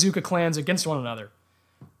Yakuza clans against one another.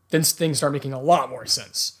 Then things start making a lot more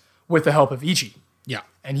sense with the help of Ichi. Yeah.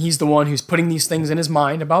 And he's the one who's putting these things in his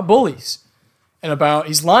mind about bullies. And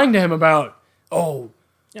he's lying to him about,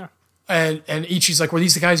 yeah. And Ichi's like, were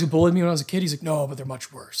these the guys who bullied me when I was a kid? He's like, no, but they're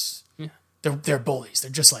much worse. Yeah. They're bullies.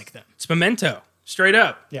 They're just like them. It's Memento. Straight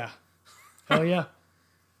up. Yeah. Hell yeah.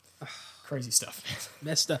 Crazy stuff.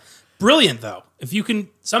 Messed up. brilliant, though. If you can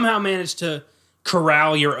somehow manage to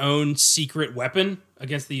corral your own secret weapon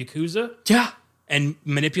against the Yakuza Yeah. and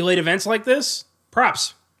manipulate events like this,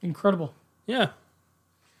 props. Incredible. Yeah.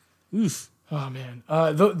 Oof. Oh, man.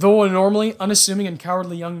 Though a normally unassuming and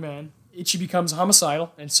cowardly young man, Ichi becomes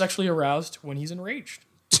homicidal and sexually aroused when he's enraged.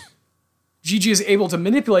 Gigi is able to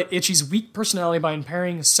manipulate Ichi's weak personality by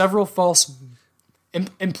implanting several false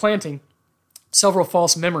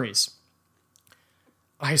memories.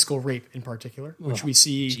 A high school rape in particular, which we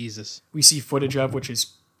see footage of, which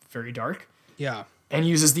is very dark. Yeah. And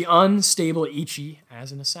uses the unstable Ichi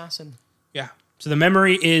as an assassin. Yeah. So the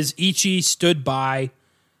memory is Ichi stood by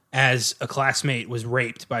as a classmate was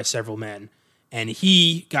raped by several men, and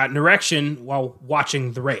he got an erection while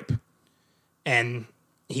watching the rape. And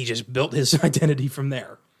he just built his identity from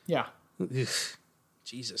there. Yeah. Ugh.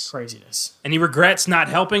 Jesus. Craziness. And he regrets not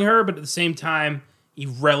helping her, but at the same time, he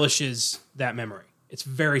relishes that memory. It's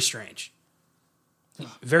very strange.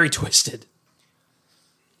 Very twisted.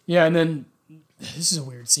 Yeah, and then this is a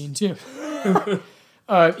weird scene too.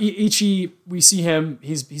 Ichi, we see him,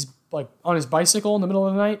 he's like on his bicycle in the middle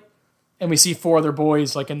of the night, and we see 4 other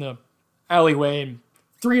boys like in the alleyway, and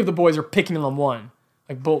 3 of the boys are picking on one,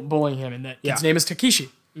 like bullying him, and his name is Takeshi.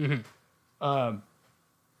 Mm-hmm.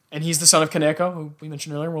 And he's the son of Kaneko, who we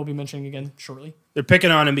mentioned earlier, we'll be mentioning again shortly. They're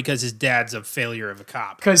picking on him because his dad's a failure of a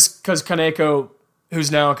cop. Because Kaneko,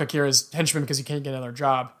 who's now Kakira's henchman because he can't get another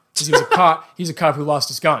job, because he was a cop, he's a cop who lost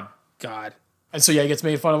his gun. God. And so, yeah, he gets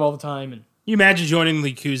made fun of all the time. And you imagine joining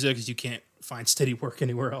the Yakuza because you can't find steady work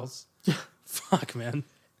anywhere else. Fuck, man.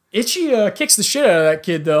 Ichi kicks the shit out of that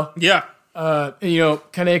kid, though. Yeah. And,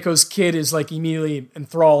 Kaneko's kid is, like, immediately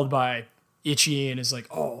enthralled by Ichi and is like,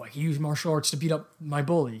 oh, he used martial arts to beat up my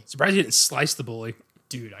bully. Surprised you didn't slice the bully.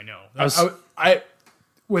 Dude, I know.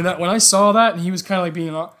 When I saw that and he was kind of like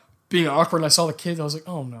being awkward and I saw the kid, I was like,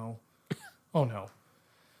 oh, no. Oh, no.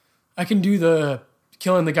 I can do the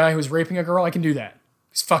killing the guy who was raping a girl. I can do that.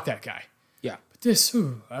 Because fuck that guy. Yeah. But this,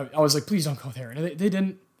 I was like, please don't go there. And they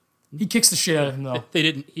didn't. He kicks the shit out of him, though. They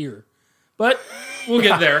didn't hear. But we'll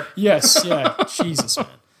get there. Yes, yeah. Jesus, man.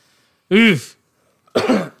 Oof.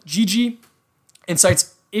 Gigi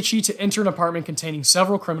incites Ichi to enter an apartment containing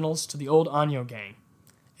several criminals to the old Anyo gang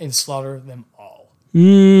and slaughter them all.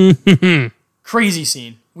 Crazy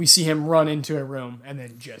scene. We see him run into a room and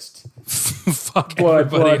then just fuck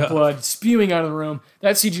blood spewing out of the room.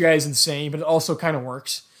 That CGI is insane, but it also kind of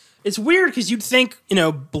works. It's weird because you'd think,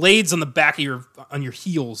 blades on the back of your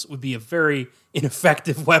heels would be a very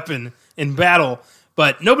ineffective weapon in battle,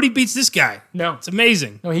 but nobody beats this guy. No. It's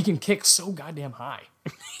amazing. No, he can kick so goddamn high.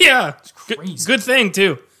 Yeah. It's crazy. Good thing,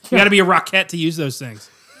 too. You got to be a rocket to use those things.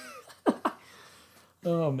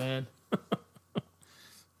 Oh, man.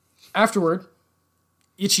 Afterward,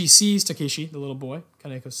 Ichi sees Takeshi, the little boy,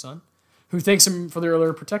 Kaneko's son, who thanks him for their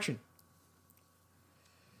earlier protection.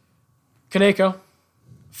 Kaneko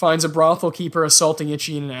finds a brothel keeper assaulting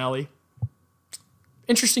Ichi in an alley.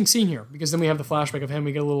 Interesting scene here, because then we have the flashback of him.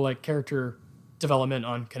 We get a little character development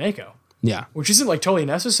on Kaneko. Yeah. Which isn't totally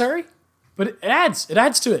necessary, but it adds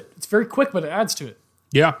to it. It's very quick, but it adds to it.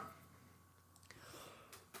 Yeah.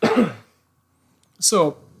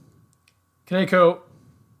 So, Kaneko,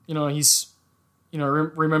 he's,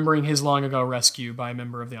 remembering his long ago rescue by a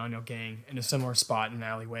member of the Anyo gang in a similar spot in an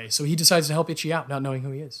alleyway. So he decides to help Ichi out, not knowing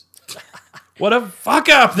who he is. What a fuck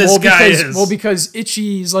up this guy is. Well, because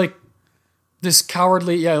Ichi's this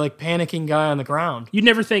cowardly, panicking guy on the ground. You'd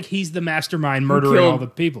never think he's the mastermind murdering all the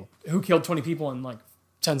people. Who killed 20 people in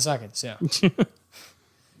 10 seconds, yeah.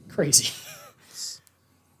 Crazy.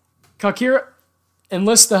 Kakira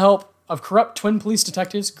enlists the help of corrupt twin police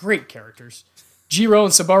detectives, great characters, Jiro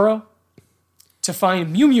and Saburo, to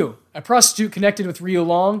find Miu Miu, a prostitute connected with Ryu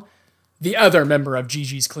Long, the other member of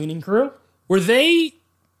Gigi's cleaning crew. Were they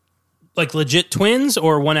legit twins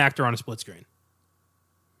or one actor on a split screen?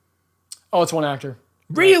 Oh, it's one actor.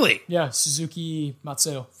 Really? Right. Yeah, Suzuki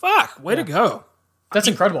Matsuo. Fuck, way to go. That's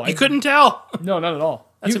incredible. You couldn't tell. No, not at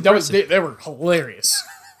all. That's impressive. They were hilarious.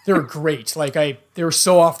 They were great. They were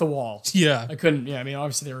so off the wall. Yeah. I couldn't,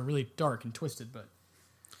 obviously they were really dark and twisted, but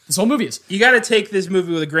this whole movie is. You got to take this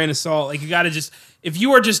movie with a grain of salt. You got to if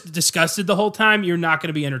you are just disgusted the whole time, you're not going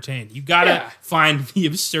to be entertained. You got to find the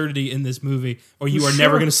absurdity in this movie or you are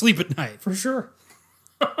never going to sleep at night. For sure.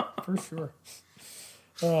 For sure.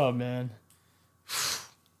 Oh, man.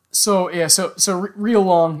 So Ryu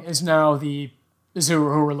Long is now is who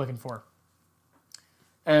we're looking for.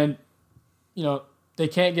 And, they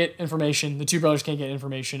can't get information. The two brothers can't get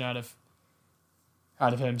information out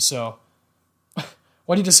of him. So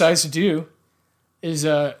what he decides to do is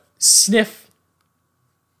sniff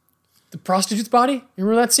the prostitute's body. You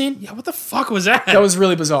remember that scene? Yeah, what the fuck was that? That was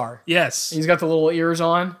really bizarre. Yes. And he's got the little ears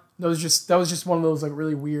on. That was just one of those like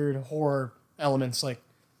really weird horror elements. Like,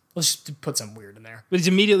 let's just put something weird in there. But he's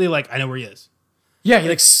immediately like, I know where he is. Yeah, he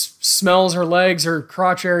like smells her legs, her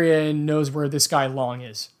crotch area, and knows where this guy Long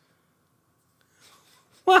is.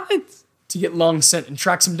 What? To get Long sent and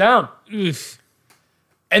tracks him down. Oof.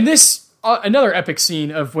 And this, another epic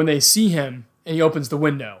scene of when they see him and he opens the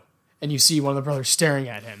window and you see one of the brothers staring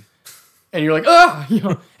at him. And you're like, ah,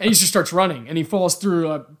 and he just starts running and he falls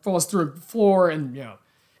through a floor and,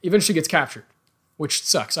 eventually gets captured, which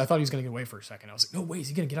sucks. I thought he was going to get away for a second. I was like, no way, is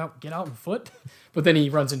he going to get out on foot? But then he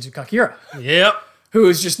runs into Kakira. Yep. Who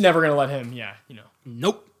is just never going to let him,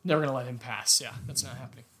 Nope. never going to let him pass. Yeah, that's not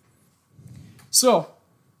happening. So,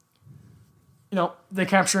 they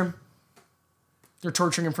capture him. They're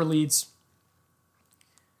torturing him for leads.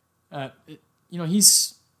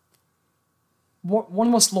 He's one of the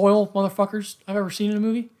most loyal motherfuckers I've ever seen in a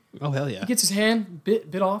movie. Oh, hell yeah. He gets his hand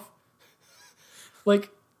bit off. Like,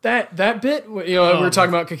 that bit, we were talking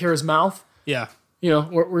about Kakira's mouth. Yeah.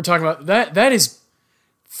 We're talking about that is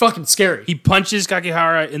fucking scary. He punches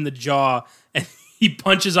Kakihara in the jaw, and he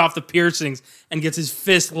punches off the piercings and gets his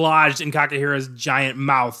fist lodged in Kakihara's giant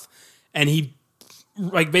mouth, and he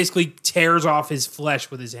basically tears off his flesh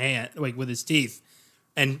with his hand, with his teeth.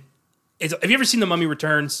 And have you ever seen The Mummy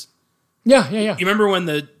Returns? Yeah. You remember when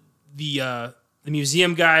the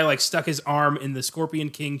museum guy stuck his arm in the Scorpion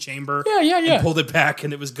King chamber? Yeah. And pulled it back,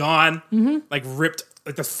 and it was gone. Mm-hmm. Ripped,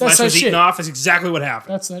 the flesh that was eaten shit. off. That's exactly what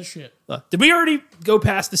happened. That's that shit. Did we already go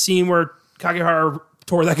past the scene where Kakihara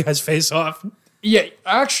tore that guy's face off? Yeah,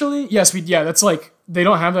 actually, yes, that's they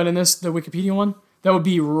don't have that in the Wikipedia one. That would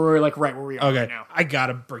be right where we are right now. I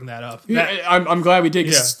gotta bring that up. I'm glad we did,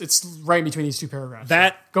 because it's right in between these two paragraphs.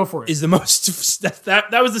 That so go for it. Is the most that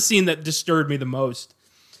was the scene that disturbed me the most,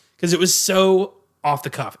 because it was so off the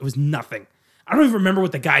cuff. It was nothing. I don't even remember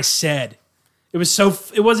what the guy said. It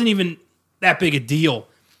wasn't even that big a deal.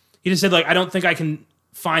 He just said I don't think I can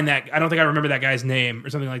find that. I don't think I remember that guy's name or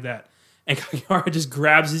something like that. And Kakihara just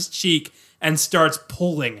grabs his cheek and starts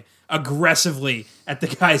pulling aggressively at the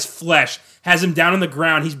guy's flesh, has him down on the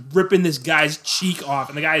ground. He's ripping this guy's cheek off,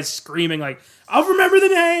 and the guy is screaming I'll remember the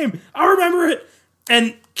name. I'll remember it.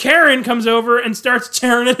 And Karen comes over and starts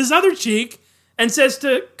tearing at his other cheek and says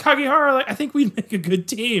to Kakihara, I think we'd make a good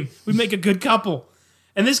team. We'd make a good couple.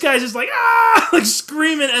 And this guy's just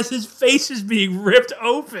screaming as his face is being ripped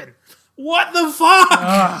open. What the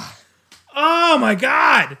fuck? Oh my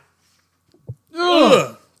God.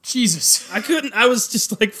 Ugh. Jesus. I was just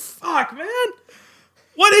fuck, man.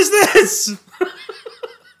 What is this?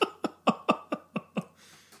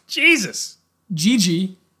 Jesus.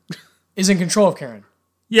 Gigi is in control of Karen.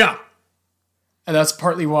 Yeah. And that's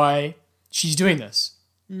partly why she's doing this.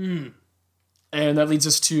 And that leads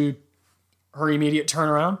us to her immediate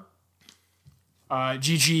turnaround.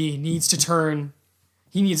 Gigi needs to turn.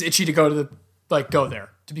 He needs Ichi to go to go there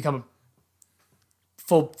to become a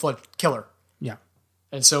full-fledged killer. Yeah.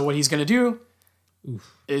 And so what he's going to do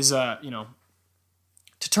is, to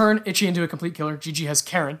turn Ichi into a complete killer. Gigi has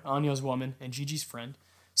Karen, Anya's woman, and Gigi's friend,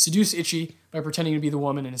 seduce Ichi by pretending to be the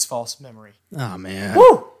woman in his false memory. Oh, man.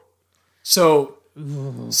 Woo! So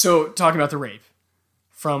talking about the rape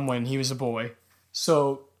from when he was a boy.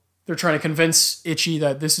 So they're trying to convince Ichi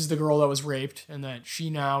that this is the girl that was raped and that she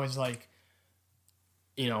now is is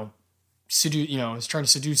trying to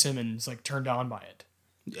seduce him and is turned on by it.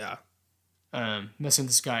 Yeah. Messing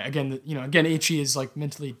this guy again. Again, Ichi is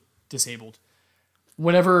mentally disabled.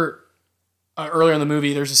 Whenever earlier in the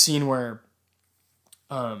movie, there's a scene where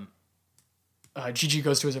Gigi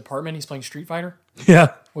goes to his apartment. He's playing Street Fighter.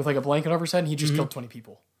 Yeah. With a blanket over his head, and he just killed 20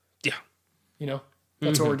 people. Yeah.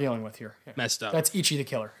 That's what we're dealing with here. Yeah. Messed up. That's Ichi the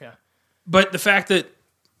killer. Yeah. But the fact that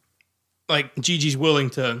Gigi's willing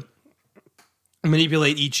to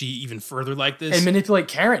manipulate Ichi even further like this, and manipulate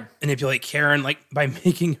Karen by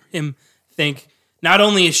making him think not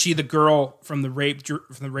only is she the girl from the rape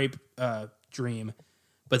dream,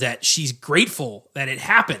 but that she's grateful that it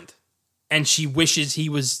happened, and she wishes he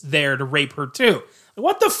was there to rape her too.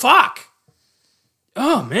 What the fuck?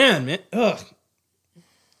 Oh man. Ugh.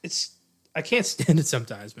 I can't stand it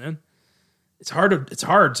sometimes, man. It's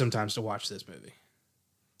hard sometimes to watch this movie,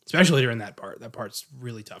 especially during that part. That part's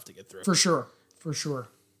really tough to get through. For sure.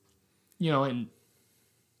 And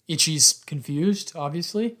Ichi's confused,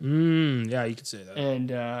 obviously. Yeah, you could say that.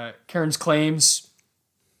 And Karen's claims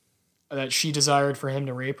that she desired for him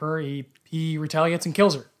to rape her, he retaliates and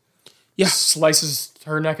kills her. Yeah. Slices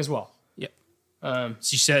her neck as well. Yeah.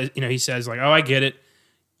 She says, he says oh, I get it.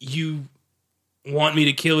 You want me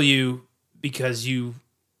to kill you because you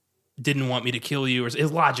didn't want me to kill you. Or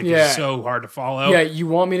his logic Yeah. is so hard to follow. Yeah, you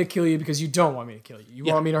want me to kill you because you don't want me to kill you. You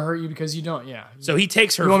Yeah. want me to hurt you because you don't. Yeah. So he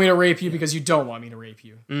takes her. You want me to rape you because you don't want me to rape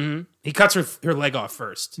you. He cuts her leg off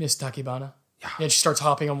first. Miss Takibana. Yeah, she starts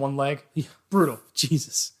hopping on one leg. Brutal.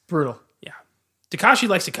 Jesus. Brutal. Yeah. Takashi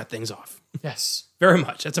likes to cut things off. Yes. Very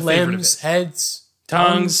much. That's a favorite of Limbs, his. heads,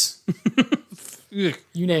 Tongues. Ugh.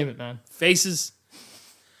 you name it, man. Faces.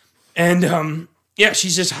 And yeah,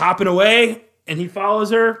 she's just hopping away, and he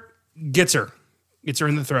follows her, gets her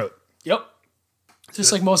in the throat. Yep.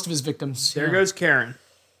 Just like most of his victims. There goes Karen.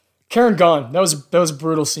 Karen gone. That was a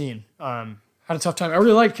brutal scene. Had a tough time. I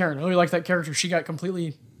really liked Karen. I really liked that character. She got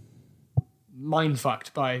completely mind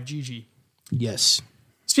fucked by Gigi. Yes.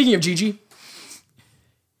 Speaking of Gigi,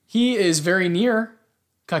 he is very near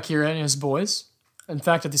Kakira and his boys. In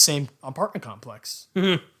fact, at the same apartment complex.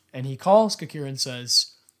 And he calls Kakira and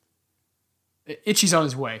says, Ichi's on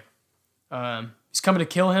his way. He's coming to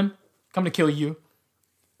kill him, coming to kill you.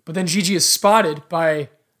 But then Gigi is spotted by,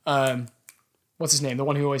 what's his name? The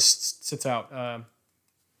one who always sits out.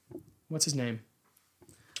 What's his name?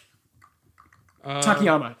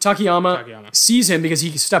 Takayama. Takayama sees him because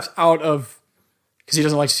he steps out of, because he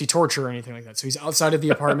doesn't like to see torture or anything like that. So he's outside of the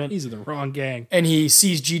apartment. He's in the wrong gang. And he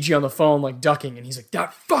sees Gigi on the phone, like ducking, and he's like,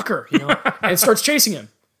 that fucker, you know, and starts chasing him.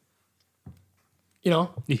 You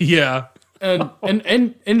know? Yeah. And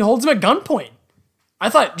holds him at gunpoint. I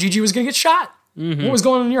thought Gigi was gonna get shot. What was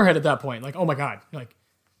going on in your head at that point? Like, oh my god. Like,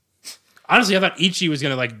 honestly, I thought Ichi was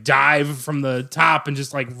gonna like dive from the top and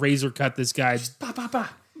just like razor cut this guy. bah, bah, bah.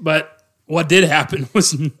 But what did happen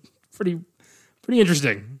was pretty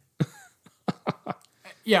interesting.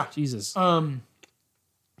 Yeah. Jesus.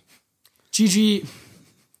 Gigi's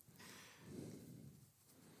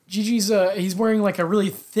he's wearing like a really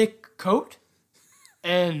thick coat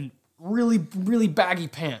and really, really baggy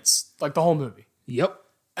pants, like the whole movie. Yep.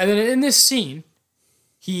 And then in this scene,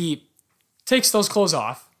 he takes those clothes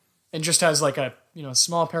off and just has like a, you know,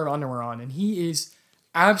 small pair of underwear on, and he is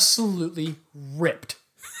absolutely ripped.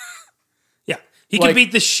 Yeah. He Like- can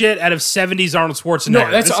beat the shit out of 70s Arnold Schwarzenegger.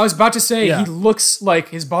 No, that's what I was about to say. Yeah. He looks like,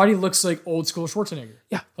 his body looks like old school Schwarzenegger.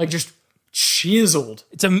 Yeah. Like just chiseled.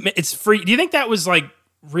 It's free. Do you think that was like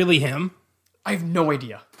really him? I have no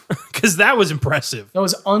idea. Because that was impressive. That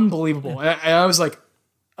was unbelievable. And I was like,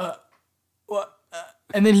 what?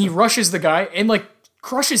 And then he rushes the guy and like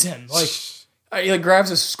crushes him. Like, he like grabs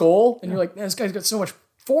his skull and you're like, man, this guy's got so much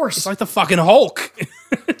force. It's like the fucking Hulk.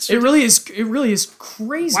 It really is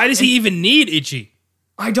crazy. Why does he even need Ichi?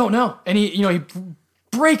 I don't know. And he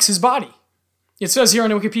breaks his body. It says here on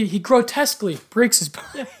Wikipedia, he grotesquely breaks his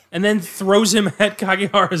body. And then throws him at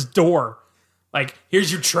Kagehara's door. Like,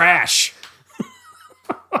 here's your trash.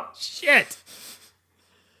 Shit.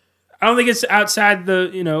 I don't think it's outside the,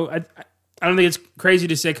 you know, I don't think it's crazy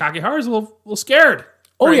to say Kagehara's a little scared.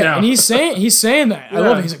 Oh right yeah, now. and he's saying that. I Yeah.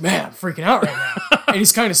 love it. He's like, man, I'm freaking out right now. And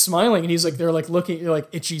he's kind of smiling, and he's like, they're like looking, they're like,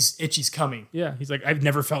 Itchy's coming. Yeah, he's like, I've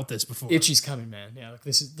never felt this before. Itchy's coming, man. Yeah, like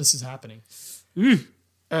this is happening.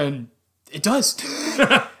 And it does.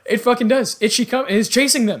 It fucking does. Itchy is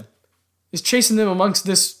chasing them. He's chasing them amongst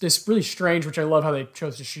this really strange, which I love how they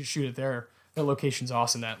chose to shoot it there. That location's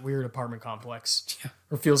awesome. That weird apartment complex. Yeah.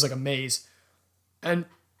 Or feels like a maze. And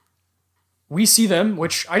we see them,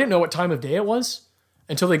 which I didn't know what time of day it was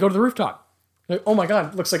until they go to the rooftop. Like, oh my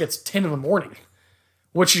god, it looks like it's 10 in the morning.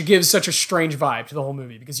 Which gives such a strange vibe to the whole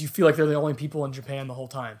movie because you feel like they're the only people in Japan the whole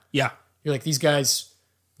time. Yeah. You're like, these guys,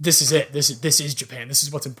 this is it. This is Japan. This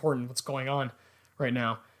is what's important, what's going on right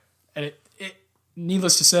now. And it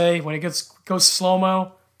needless to say, when it goes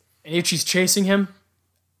slow-mo and Ichi's chasing him,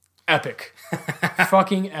 epic.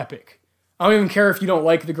 Fucking epic. I don't even care if you don't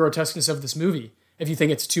like the grotesqueness of this movie. If you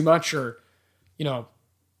think it's too much or, you know,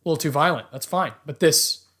 a little too violent, that's fine. But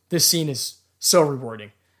this scene is so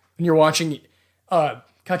rewarding. When you're watching,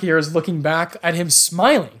 Kakihara is looking back at him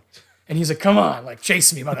smiling. And he's like, come on, like,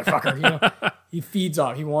 chase me, motherfucker. You know, he feeds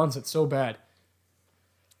off. He wants it so bad.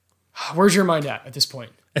 Where's your mind at this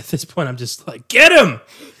point? At this point, I'm just like, get him!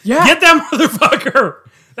 Yeah. Get that motherfucker!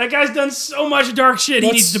 That guy's done so much dark shit,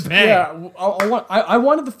 he needs to pay. Yeah, I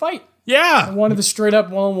wanted the fight. I Yeah, wanted the straight up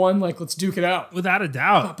one-on-one, like, let's duke it out. without a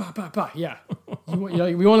doubt. Bah, bah, bah. Yeah. You know,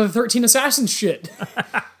 we wanted the 13 Assassins shit.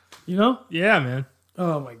 You know? Yeah, man.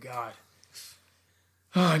 Oh my god.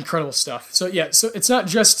 Oh, incredible stuff. So yeah, so it's not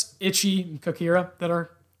just Ichi and Kakira that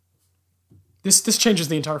are. This changes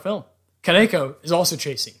the entire film. Kaneko is also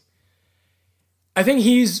chasing. I think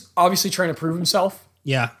he's obviously trying to prove himself.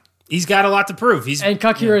 Yeah. He's got a lot to prove. And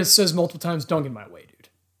Kakira says multiple times, "Don't get in my way,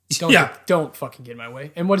 dude. Don't fucking get in my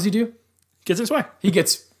way." And what does he do? Gets his way. He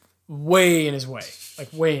gets way in his way, like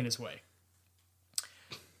way in his way.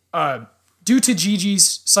 Due to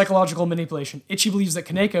Gigi's psychological manipulation, Ichi believes that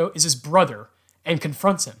Kaneko is his brother and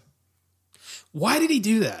confronts him. Why did he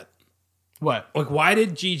do that? What? Like, why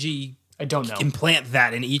did Gigi I don't know. implant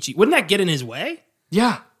that in Ichi? Wouldn't that get in his way?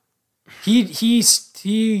 Yeah.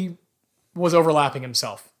 He was overlapping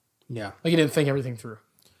himself. Yeah. Like he didn't think everything through.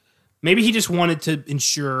 Maybe he just wanted to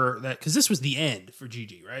ensure that, because this was the end for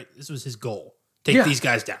Gigi, right? This was his goal. Take these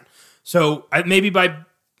guys down. So maybe by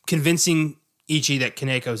convincing Ichi that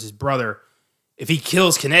Kaneko's his brother, if he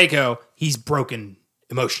kills Kaneko, he's broken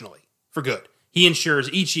emotionally for good. He ensures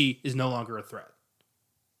Ichi is no longer a threat.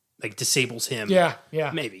 Like, disables him. Yeah.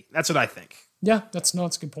 Maybe. That's what I think. Yeah, that's a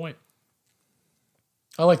good point.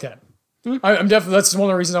 I like that. I'm definitely, that's one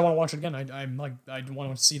of the reasons I want to watch it again. I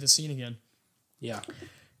want to see the scene again. Yeah.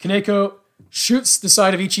 Kaneko shoots the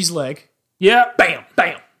side of Ichi's leg. Yeah. Bam,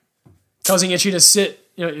 bam. Causing Ichi to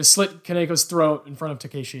slit Kaneko's throat in front of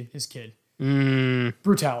Takeshi, his kid.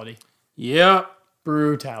 Brutality. Yeah.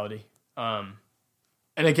 Brutality. And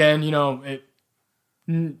again,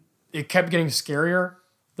 it kept getting scarier.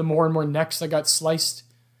 The more and more necks that got sliced,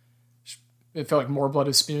 it felt like more blood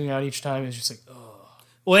was spewing out each time. It's just like, oh.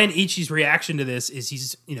 Well, and Ichi's reaction to this is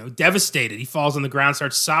he's, devastated. He falls on the ground,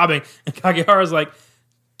 starts sobbing, and Kagehara's like,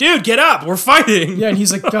 dude, get up, we're fighting. Yeah, and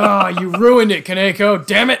he's like, you ruined it, Kaneko,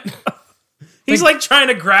 damn it. He's like trying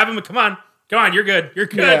to grab him. Come on, you're good.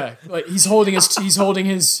 Yeah, like he's holding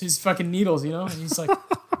his fucking needles, and he's like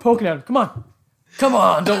poking at him. Come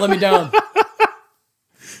on, don't let me down.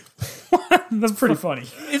 That's pretty funny.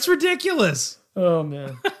 It's ridiculous. Oh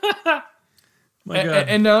man. My God.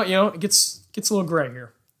 And now it gets a little gray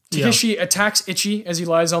here. Takeshi attacks Ichi as he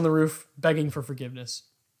lies on the roof, begging for forgiveness.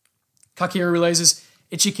 Kakihara realizes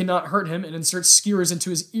Ichi cannot hurt him and inserts skewers into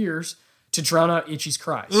his ears to drown out Ichi's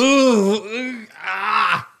cries. Ooh,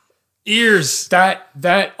 ears.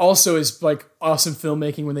 That also is like awesome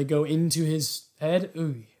filmmaking when they go into his head.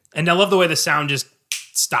 Ooh. And I love the way the sound just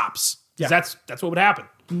stops. Yeah. That's what would happen.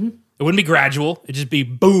 Mm-hmm. It wouldn't be gradual. It'd just be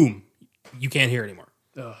boom. You can't hear anymore.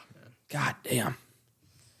 Oh, man. God damn.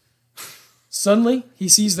 Suddenly, he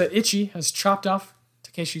sees that Ichi has chopped off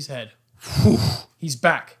Takeshi's head. He's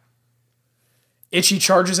back. Ichi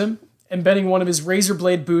charges him, embedding one of his razor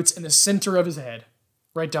blade boots in the center of his head,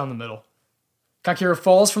 right down the middle. Kakihara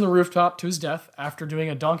falls from the rooftop to his death after doing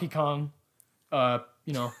a Donkey Kong.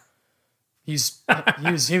 He was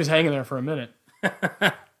hanging there for a minute.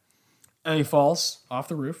 And he falls off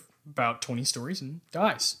the roof about 20 stories and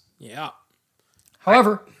dies. Yeah.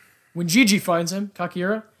 However, when Gigi finds him,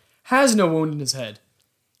 Kakihara has no wound in his head.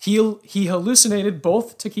 He hallucinated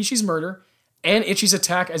both Takeshi's murder and Ichi's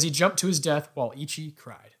attack as he jumped to his death while Ichi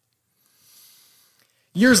cried.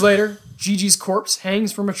 Years later, Gigi's corpse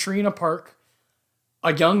hangs from a tree in a park.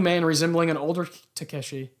 A young man resembling an older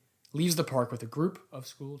Takeshi leaves the park with a group of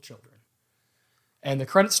school children. And the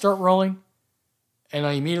credits start rolling, and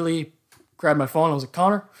I immediately grabbed my phone. I was like,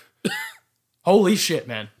 Connor, holy shit,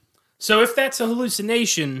 man. So if that's a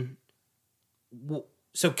hallucination,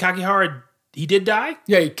 so Kakihara, he did die?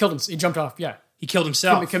 Yeah, he killed him. He jumped off, yeah. He killed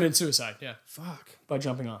himself? He committed suicide, yeah. Fuck. By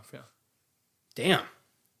jumping off, yeah. Damn.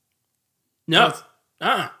 No.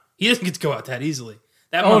 He doesn't get to go out that easily.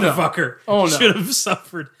 That motherfucker should have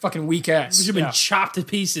suffered. Fucking weak ass. He should have been chopped to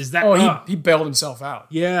pieces. He bailed himself out.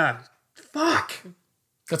 Yeah. Fuck.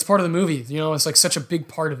 That's part of the movie. It's like such a big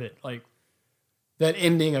part of it. Like that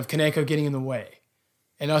ending of Kaneko getting in the way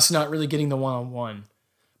and us not really getting the one-on-one.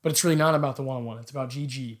 But it's really not about the one-on-one. It's about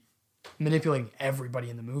Gigi manipulating everybody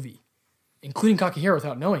in the movie, including Kakihara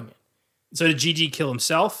without knowing it. So did Gigi kill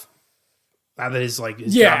himself? Now that his job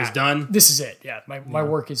is done? This is it. Yeah. My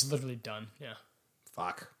work is literally done. Yeah.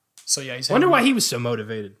 Fuck. So yeah, I wonder why he was so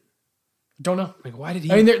motivated. Don't know. Like, why did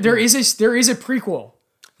he? I mean, there is a prequel.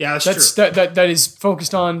 Yeah, that's true. That is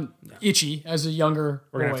focused on Ichi as a younger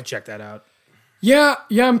We're gonna boy. have to check that out. Yeah,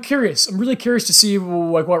 I'm curious. I'm really curious to see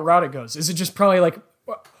like what route it goes. Is it just probably like,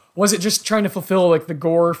 was it just trying to fulfill like the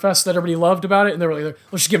gore fest that everybody loved about it, and they were like,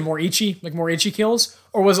 let's just give more Ichi, like more Ichi kills,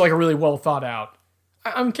 or was it like a really well thought out?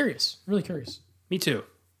 I'm curious, really curious. Me too.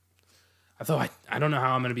 Although I don't know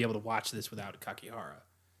how I'm going to be able to watch this without Kakihara.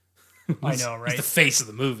 I know, right? He's the face of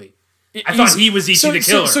the movie. I thought he was Ichi the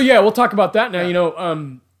killer. So yeah, we'll talk about that now.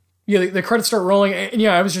 Yeah. The credits start rolling, and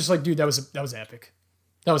yeah, I was just like, dude, that was epic.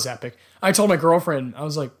 That was epic. I told my girlfriend, I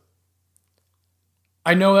was like,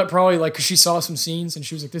 I know that probably like because she saw some scenes and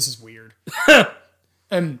she was like, this is weird.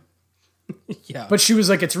 And yeah, but she was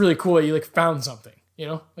like, it's really cool that you like found something,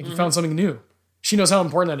 like you found something new. She knows how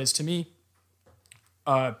important that is to me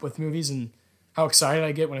with movies and how excited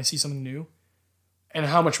I get when I see something new and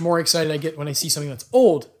how much more excited I get when I see something that's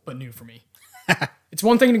old but new for me. It's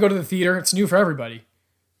one thing to go to the theater. It's new for everybody.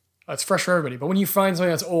 It's fresh for everybody. But when you find something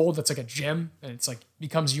that's old, that's like a gem, and it's like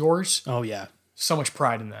becomes yours, Oh yeah. so much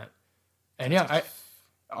pride in that. And yeah,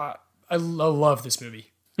 I love this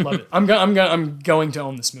movie. Love it. I'm going to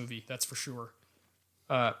own this movie. That's for sure.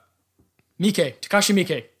 Takashi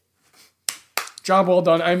Miike. Job well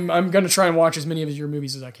done. I'm going to try and watch as many of your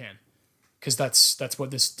movies as I can, because that's what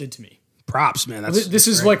this did to me. Props, man. This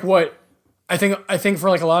is great. like what I think for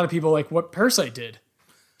like a lot of people, like what Parasite did.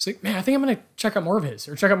 It's like, man, I think I'm going to check out more of his,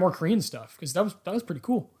 or check out more Korean stuff, because that was pretty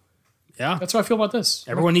cool. Yeah. That's how I feel about this.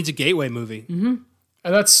 Everyone needs a gateway movie. Mm-hmm.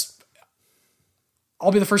 And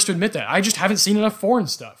I'll be the first to admit that. I just haven't seen enough foreign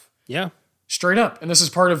stuff. Yeah. Straight up. And this is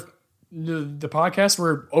part of the podcast.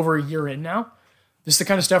 We're over a year in now. This is the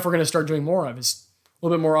kind of stuff we're going to start doing more of, is a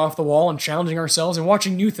little bit more off the wall and challenging ourselves and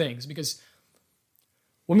watching new things. Because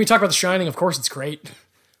when we talk about The Shining, of course, it's great.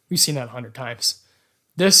 We've seen that 100 times.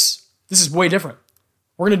 This is way different.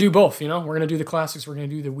 We're going to do both, We're going to do the classics. We're going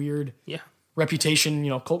to do the weird reputation,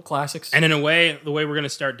 cult classics. And in a way, the way we're going to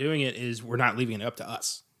start doing it is we're not leaving it up to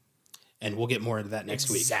us. And we'll get more into that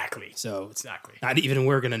next week. Exactly. So exactly. Not even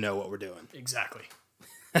we're going to know what we're doing. Exactly.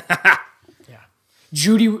 Yeah.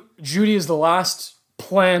 Judy is the last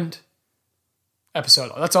planned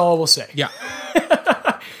episode. That's all I will say. Yeah.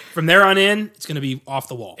 From there on in, it's going to be off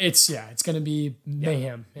the wall. It's going to be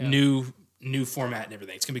mayhem. Yeah. New format and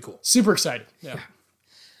everything. It's going to be cool. Super excited. Yeah.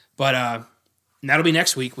 But that'll be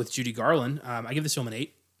next week with Judy Garland. I give this film an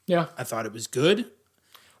 8. Yeah. I thought it was good.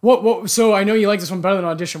 What? So I know you like this one better than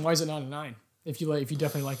Audition. Why is it not a 9? If you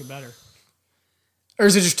definitely like it better, or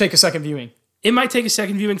does it just take a second viewing? It might take a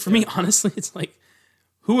second viewing. For me, honestly, it's like,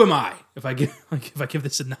 who am I if I give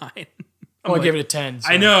this a 9? I give it a 10.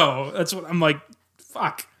 So. I know. That's what I'm like.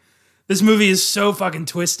 Fuck. This movie is so fucking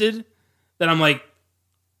twisted that I'm like,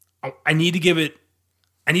 I need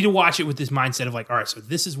to watch it with this mindset of like, all right, so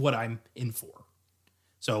this is what I'm in for.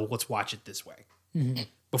 So let's watch it this way.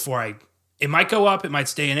 Mm-hmm. It might go up, it might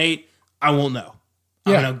stay an 8. I won't know.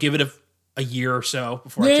 I'm going to give it a year or so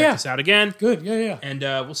before I check this out again. Good, yeah. And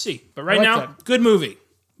we'll see. But right now, good movie.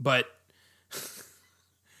 But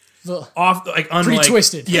pretty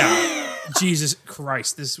twisted. Yeah. Jesus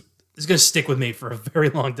Christ. This is going to stick with me for a very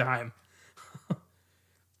long time.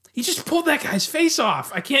 He just pulled that guy's face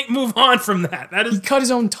off. I can't move on from that. He cut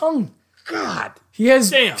his own tongue. God. He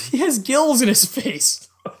has gills in his face.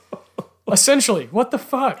 Essentially, what the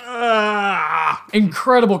fuck?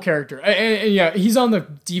 Incredible character. And yeah, he's on the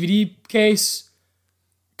DVD case.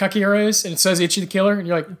 Kakihara is, and it says Ichi the Killer, and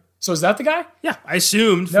you're like, so is that the guy? Yeah, I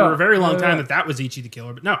assumed for a very long time that was Ichi the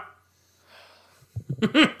Killer, but no.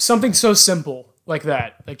 Something so simple like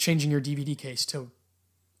that, like changing your DVD case to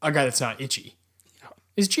a guy that's not Ichi,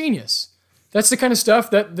 is genius. That's the kind of stuff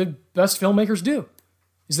that the best filmmakers do.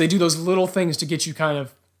 Is they do those little things to get you kind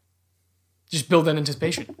of just build that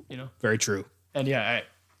anticipation, Very true. And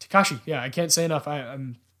Takashi, I can't say enough.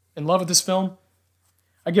 I'm in love with this film.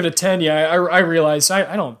 I give it a 10. Yeah, I realize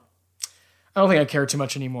I don't think I care too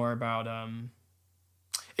much anymore about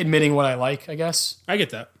admitting what I like, I guess. I get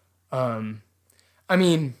that. I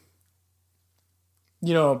mean,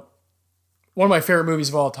 one of my favorite movies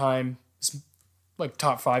of all time is like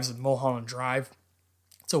top 5 is Mulholland Drive.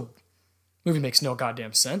 So movie makes no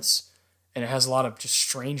goddamn sense. And it has a lot of just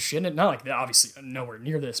strange shit in it. Not like, obviously, nowhere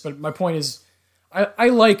near this. But my point is, I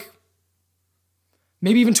like,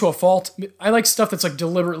 maybe even to a fault, I like stuff that's like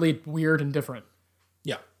deliberately weird and different.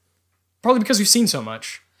 Yeah. Probably because we've seen so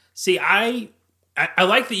much. See, I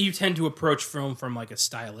like that you tend to approach film from like a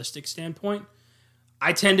stylistic standpoint.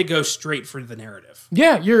 I tend to go straight for the narrative.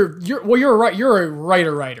 Yeah, you're a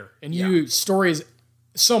writer, and story is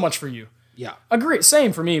so much for you. Yeah. Agree.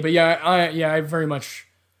 Same for me, but I very much.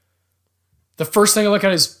 The first thing I look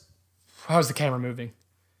at is how's the camera moving,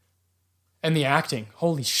 and the acting.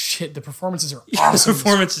 Holy shit, the performances are awesome. The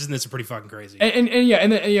performances in this are pretty fucking crazy.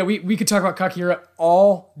 We could talk about Kakihara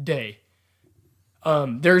all day.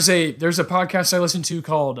 There's a podcast I listen to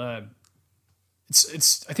called I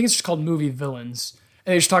think it's just called Movie Villains,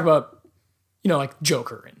 and they just talk about like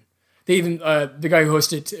Joker, and they even the guy who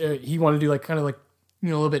hosted it, he wanted to do like kind of like a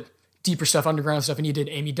little bit deeper stuff, underground stuff, and he did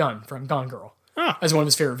Amy Dunn from Gone Girl as one of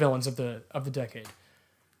his favorite villains of the decade.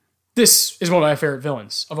 This is one of my favorite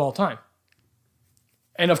villains of all time.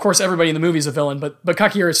 And of course, everybody in the movie is a villain, but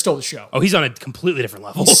Kakihara stole the show. Oh, he's on a completely different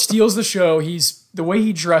level. He steals the show. He's the way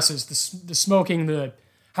he dresses, the smoking,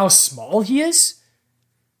 how small he is.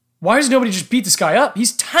 Why does nobody just beat this guy up?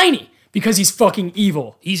 He's tiny because he's fucking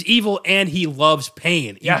evil. He's evil and he loves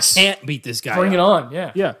pain. Yes. You can't beat this guy Bring up. it on.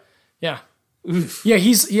 Yeah. Yeah. Yeah. Oof.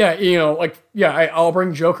 Yeah, I'll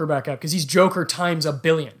bring Joker back up because he's Joker times 1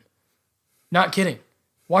 billion. Not kidding.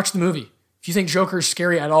 Watch the movie. If you think Joker's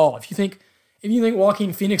scary at all, if you think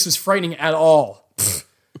Joaquin Phoenix is frightening at all,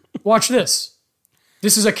 watch this.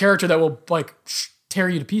 This is a character that will like tear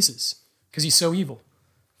you to pieces because he's so evil.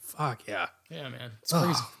 Fuck yeah. Yeah, man. It's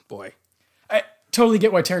crazy. Oh, boy. I totally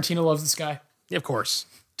get why Tarantino loves this guy. Yeah, of course.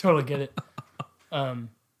 Totally get it.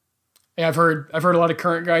 Yeah, I've heard a lot of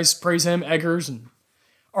current guys praise him, Eggers and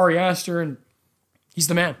Ari Aster, and he's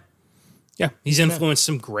the man. Yeah, he's influenced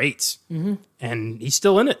some greats, and he's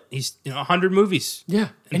still in it. He's 100 movies. Yeah,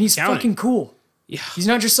 and he's counting. fucking cool. Yeah, He's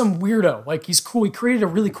not just some weirdo. Like, he's cool. He created a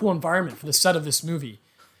really cool environment for the set of this movie,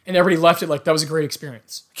 and everybody left it like that was a great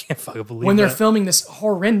experience. I can't fucking believe When they're that. filming this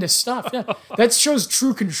horrendous stuff, yeah, that shows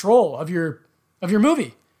true control of your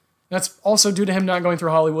movie. That's also due to him not going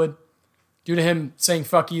through Hollywood, due to him saying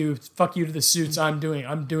fuck you to the suits. I'm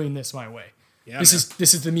doing this my way. Yeah, this man.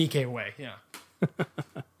 is the Miike way. Yeah,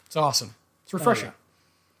 it's awesome. It's refreshing. yeah.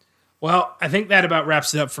 Well, I think that about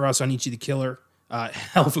wraps it up for us on Ichi the Killer.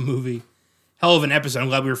 Hell of a movie. Hell of an episode. I'm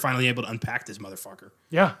glad we were finally able to unpack this motherfucker.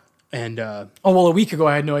 Yeah. And Oh, well, a week ago,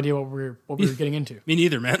 I had no idea what we were getting into. me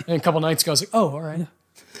neither, man. And a couple nights ago, I was like, oh, all right.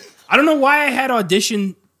 I don't know why I had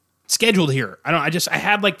audition scheduled here. I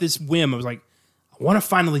had like this whim. I was like, I want to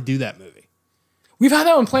finally do that movie. We've had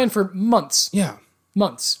that one planned for months. Yeah.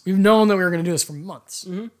 Months. We've known that we were going to do this for months.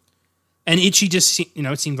 And Ichi just,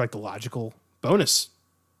 it seemed like the logical bonus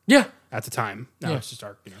Yeah. at the time. Now Yeah. it's just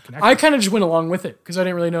our, connection. I kind of just went along with it because I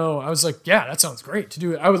didn't really know. I was like, yeah, that sounds great to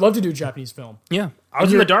do it. I would love to do a Japanese film. Yeah. I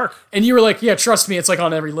was in the dark. And you were like, yeah, trust me, it's like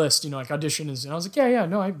on every list, like audition is. And I was like,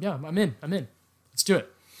 I'm in. Let's do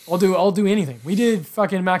it. I'll do anything. We did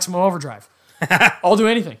fucking Maximum Overdrive. I'll do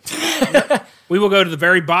anything. We will go to the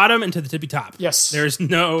very bottom and to the tippy top. Yes. There's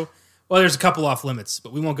a couple off limits,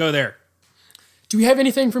 but we won't go there. Do we have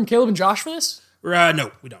anything from Caleb and Josh for this?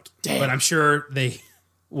 No, we don't. Damn. But I'm sure they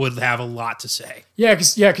would have a lot to say. Yeah,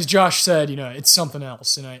 because Josh said, it's something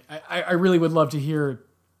else, and I really would love to hear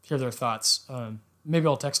their thoughts. Maybe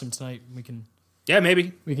I'll text him tonight. And Yeah,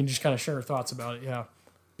 maybe. we can just kind of share our thoughts about it. Yeah,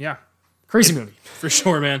 Yeah, crazy movie. for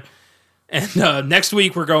sure, man. And next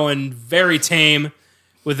week we're going very tame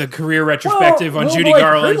with a career retrospective on Judy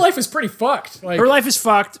Garland. Her life is pretty fucked. Like, Her life is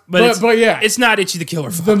fucked, but yeah. it's not Itchy the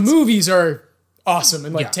Killer fucked. the movies are awesome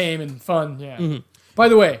and Yeah. tame and fun. Yeah. By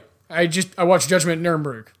the way, I watched Judgment at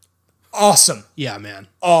Nuremberg. Awesome. Yeah, man.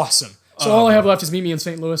 Awesome. So all I have left is Meet Me in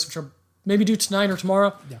St. Louis, which I'll maybe do tonight or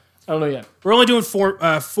tomorrow. Yeah. I don't know yet. We're only doing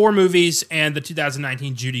four movies and the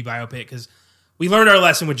 2019 Judy biopic because we learned our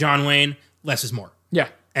lesson with John Wayne. Less is more. Yeah.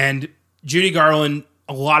 And Judy Garland,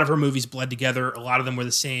 a lot of her movies bled together. A lot of them were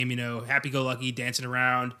the same, happy-go-lucky, dancing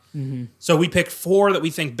around. Mm-hmm. So we picked 4 that we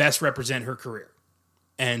think best represent her career.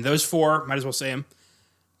 And those 4, might as well say them,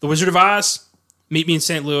 The Wizard of Oz, Meet Me in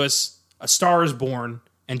St. Louis, A Star is Born,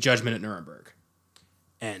 and Judgment at Nuremberg.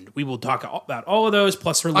 And we will talk about all of those,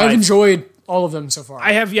 plus her life. I've enjoyed all of them so far.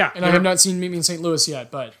 I have, yeah. And I have not seen Meet Me in St. Louis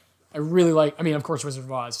yet, but I really like, of course, Wizard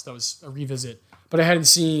of Oz. That was a revisit. But I hadn't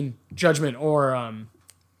seen Judgment or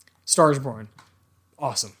Star is Born.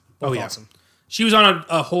 Awesome. Both awesome. She was on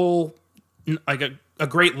a whole, a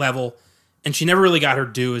great level, and she never really got her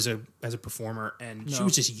due as a performer, and she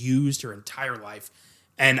was just used her entire life.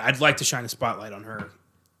 And I'd like to shine a spotlight on her.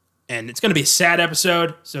 And it's going to be a sad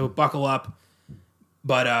episode, so buckle up.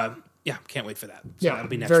 But can't wait for that. So that'll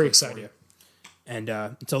be next very week excited. for you. And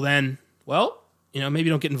until then, well, maybe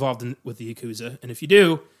don't get involved with the Yakuza. And if you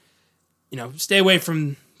do, stay away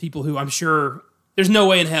from people who I'm sure there's no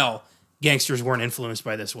way in hell gangsters weren't influenced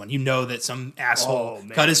by this one. You know that some asshole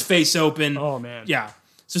cut his face open. Oh, man. Yeah.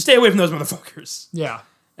 So stay away from those motherfuckers. Yeah.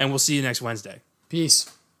 And we'll see you next Wednesday. Peace.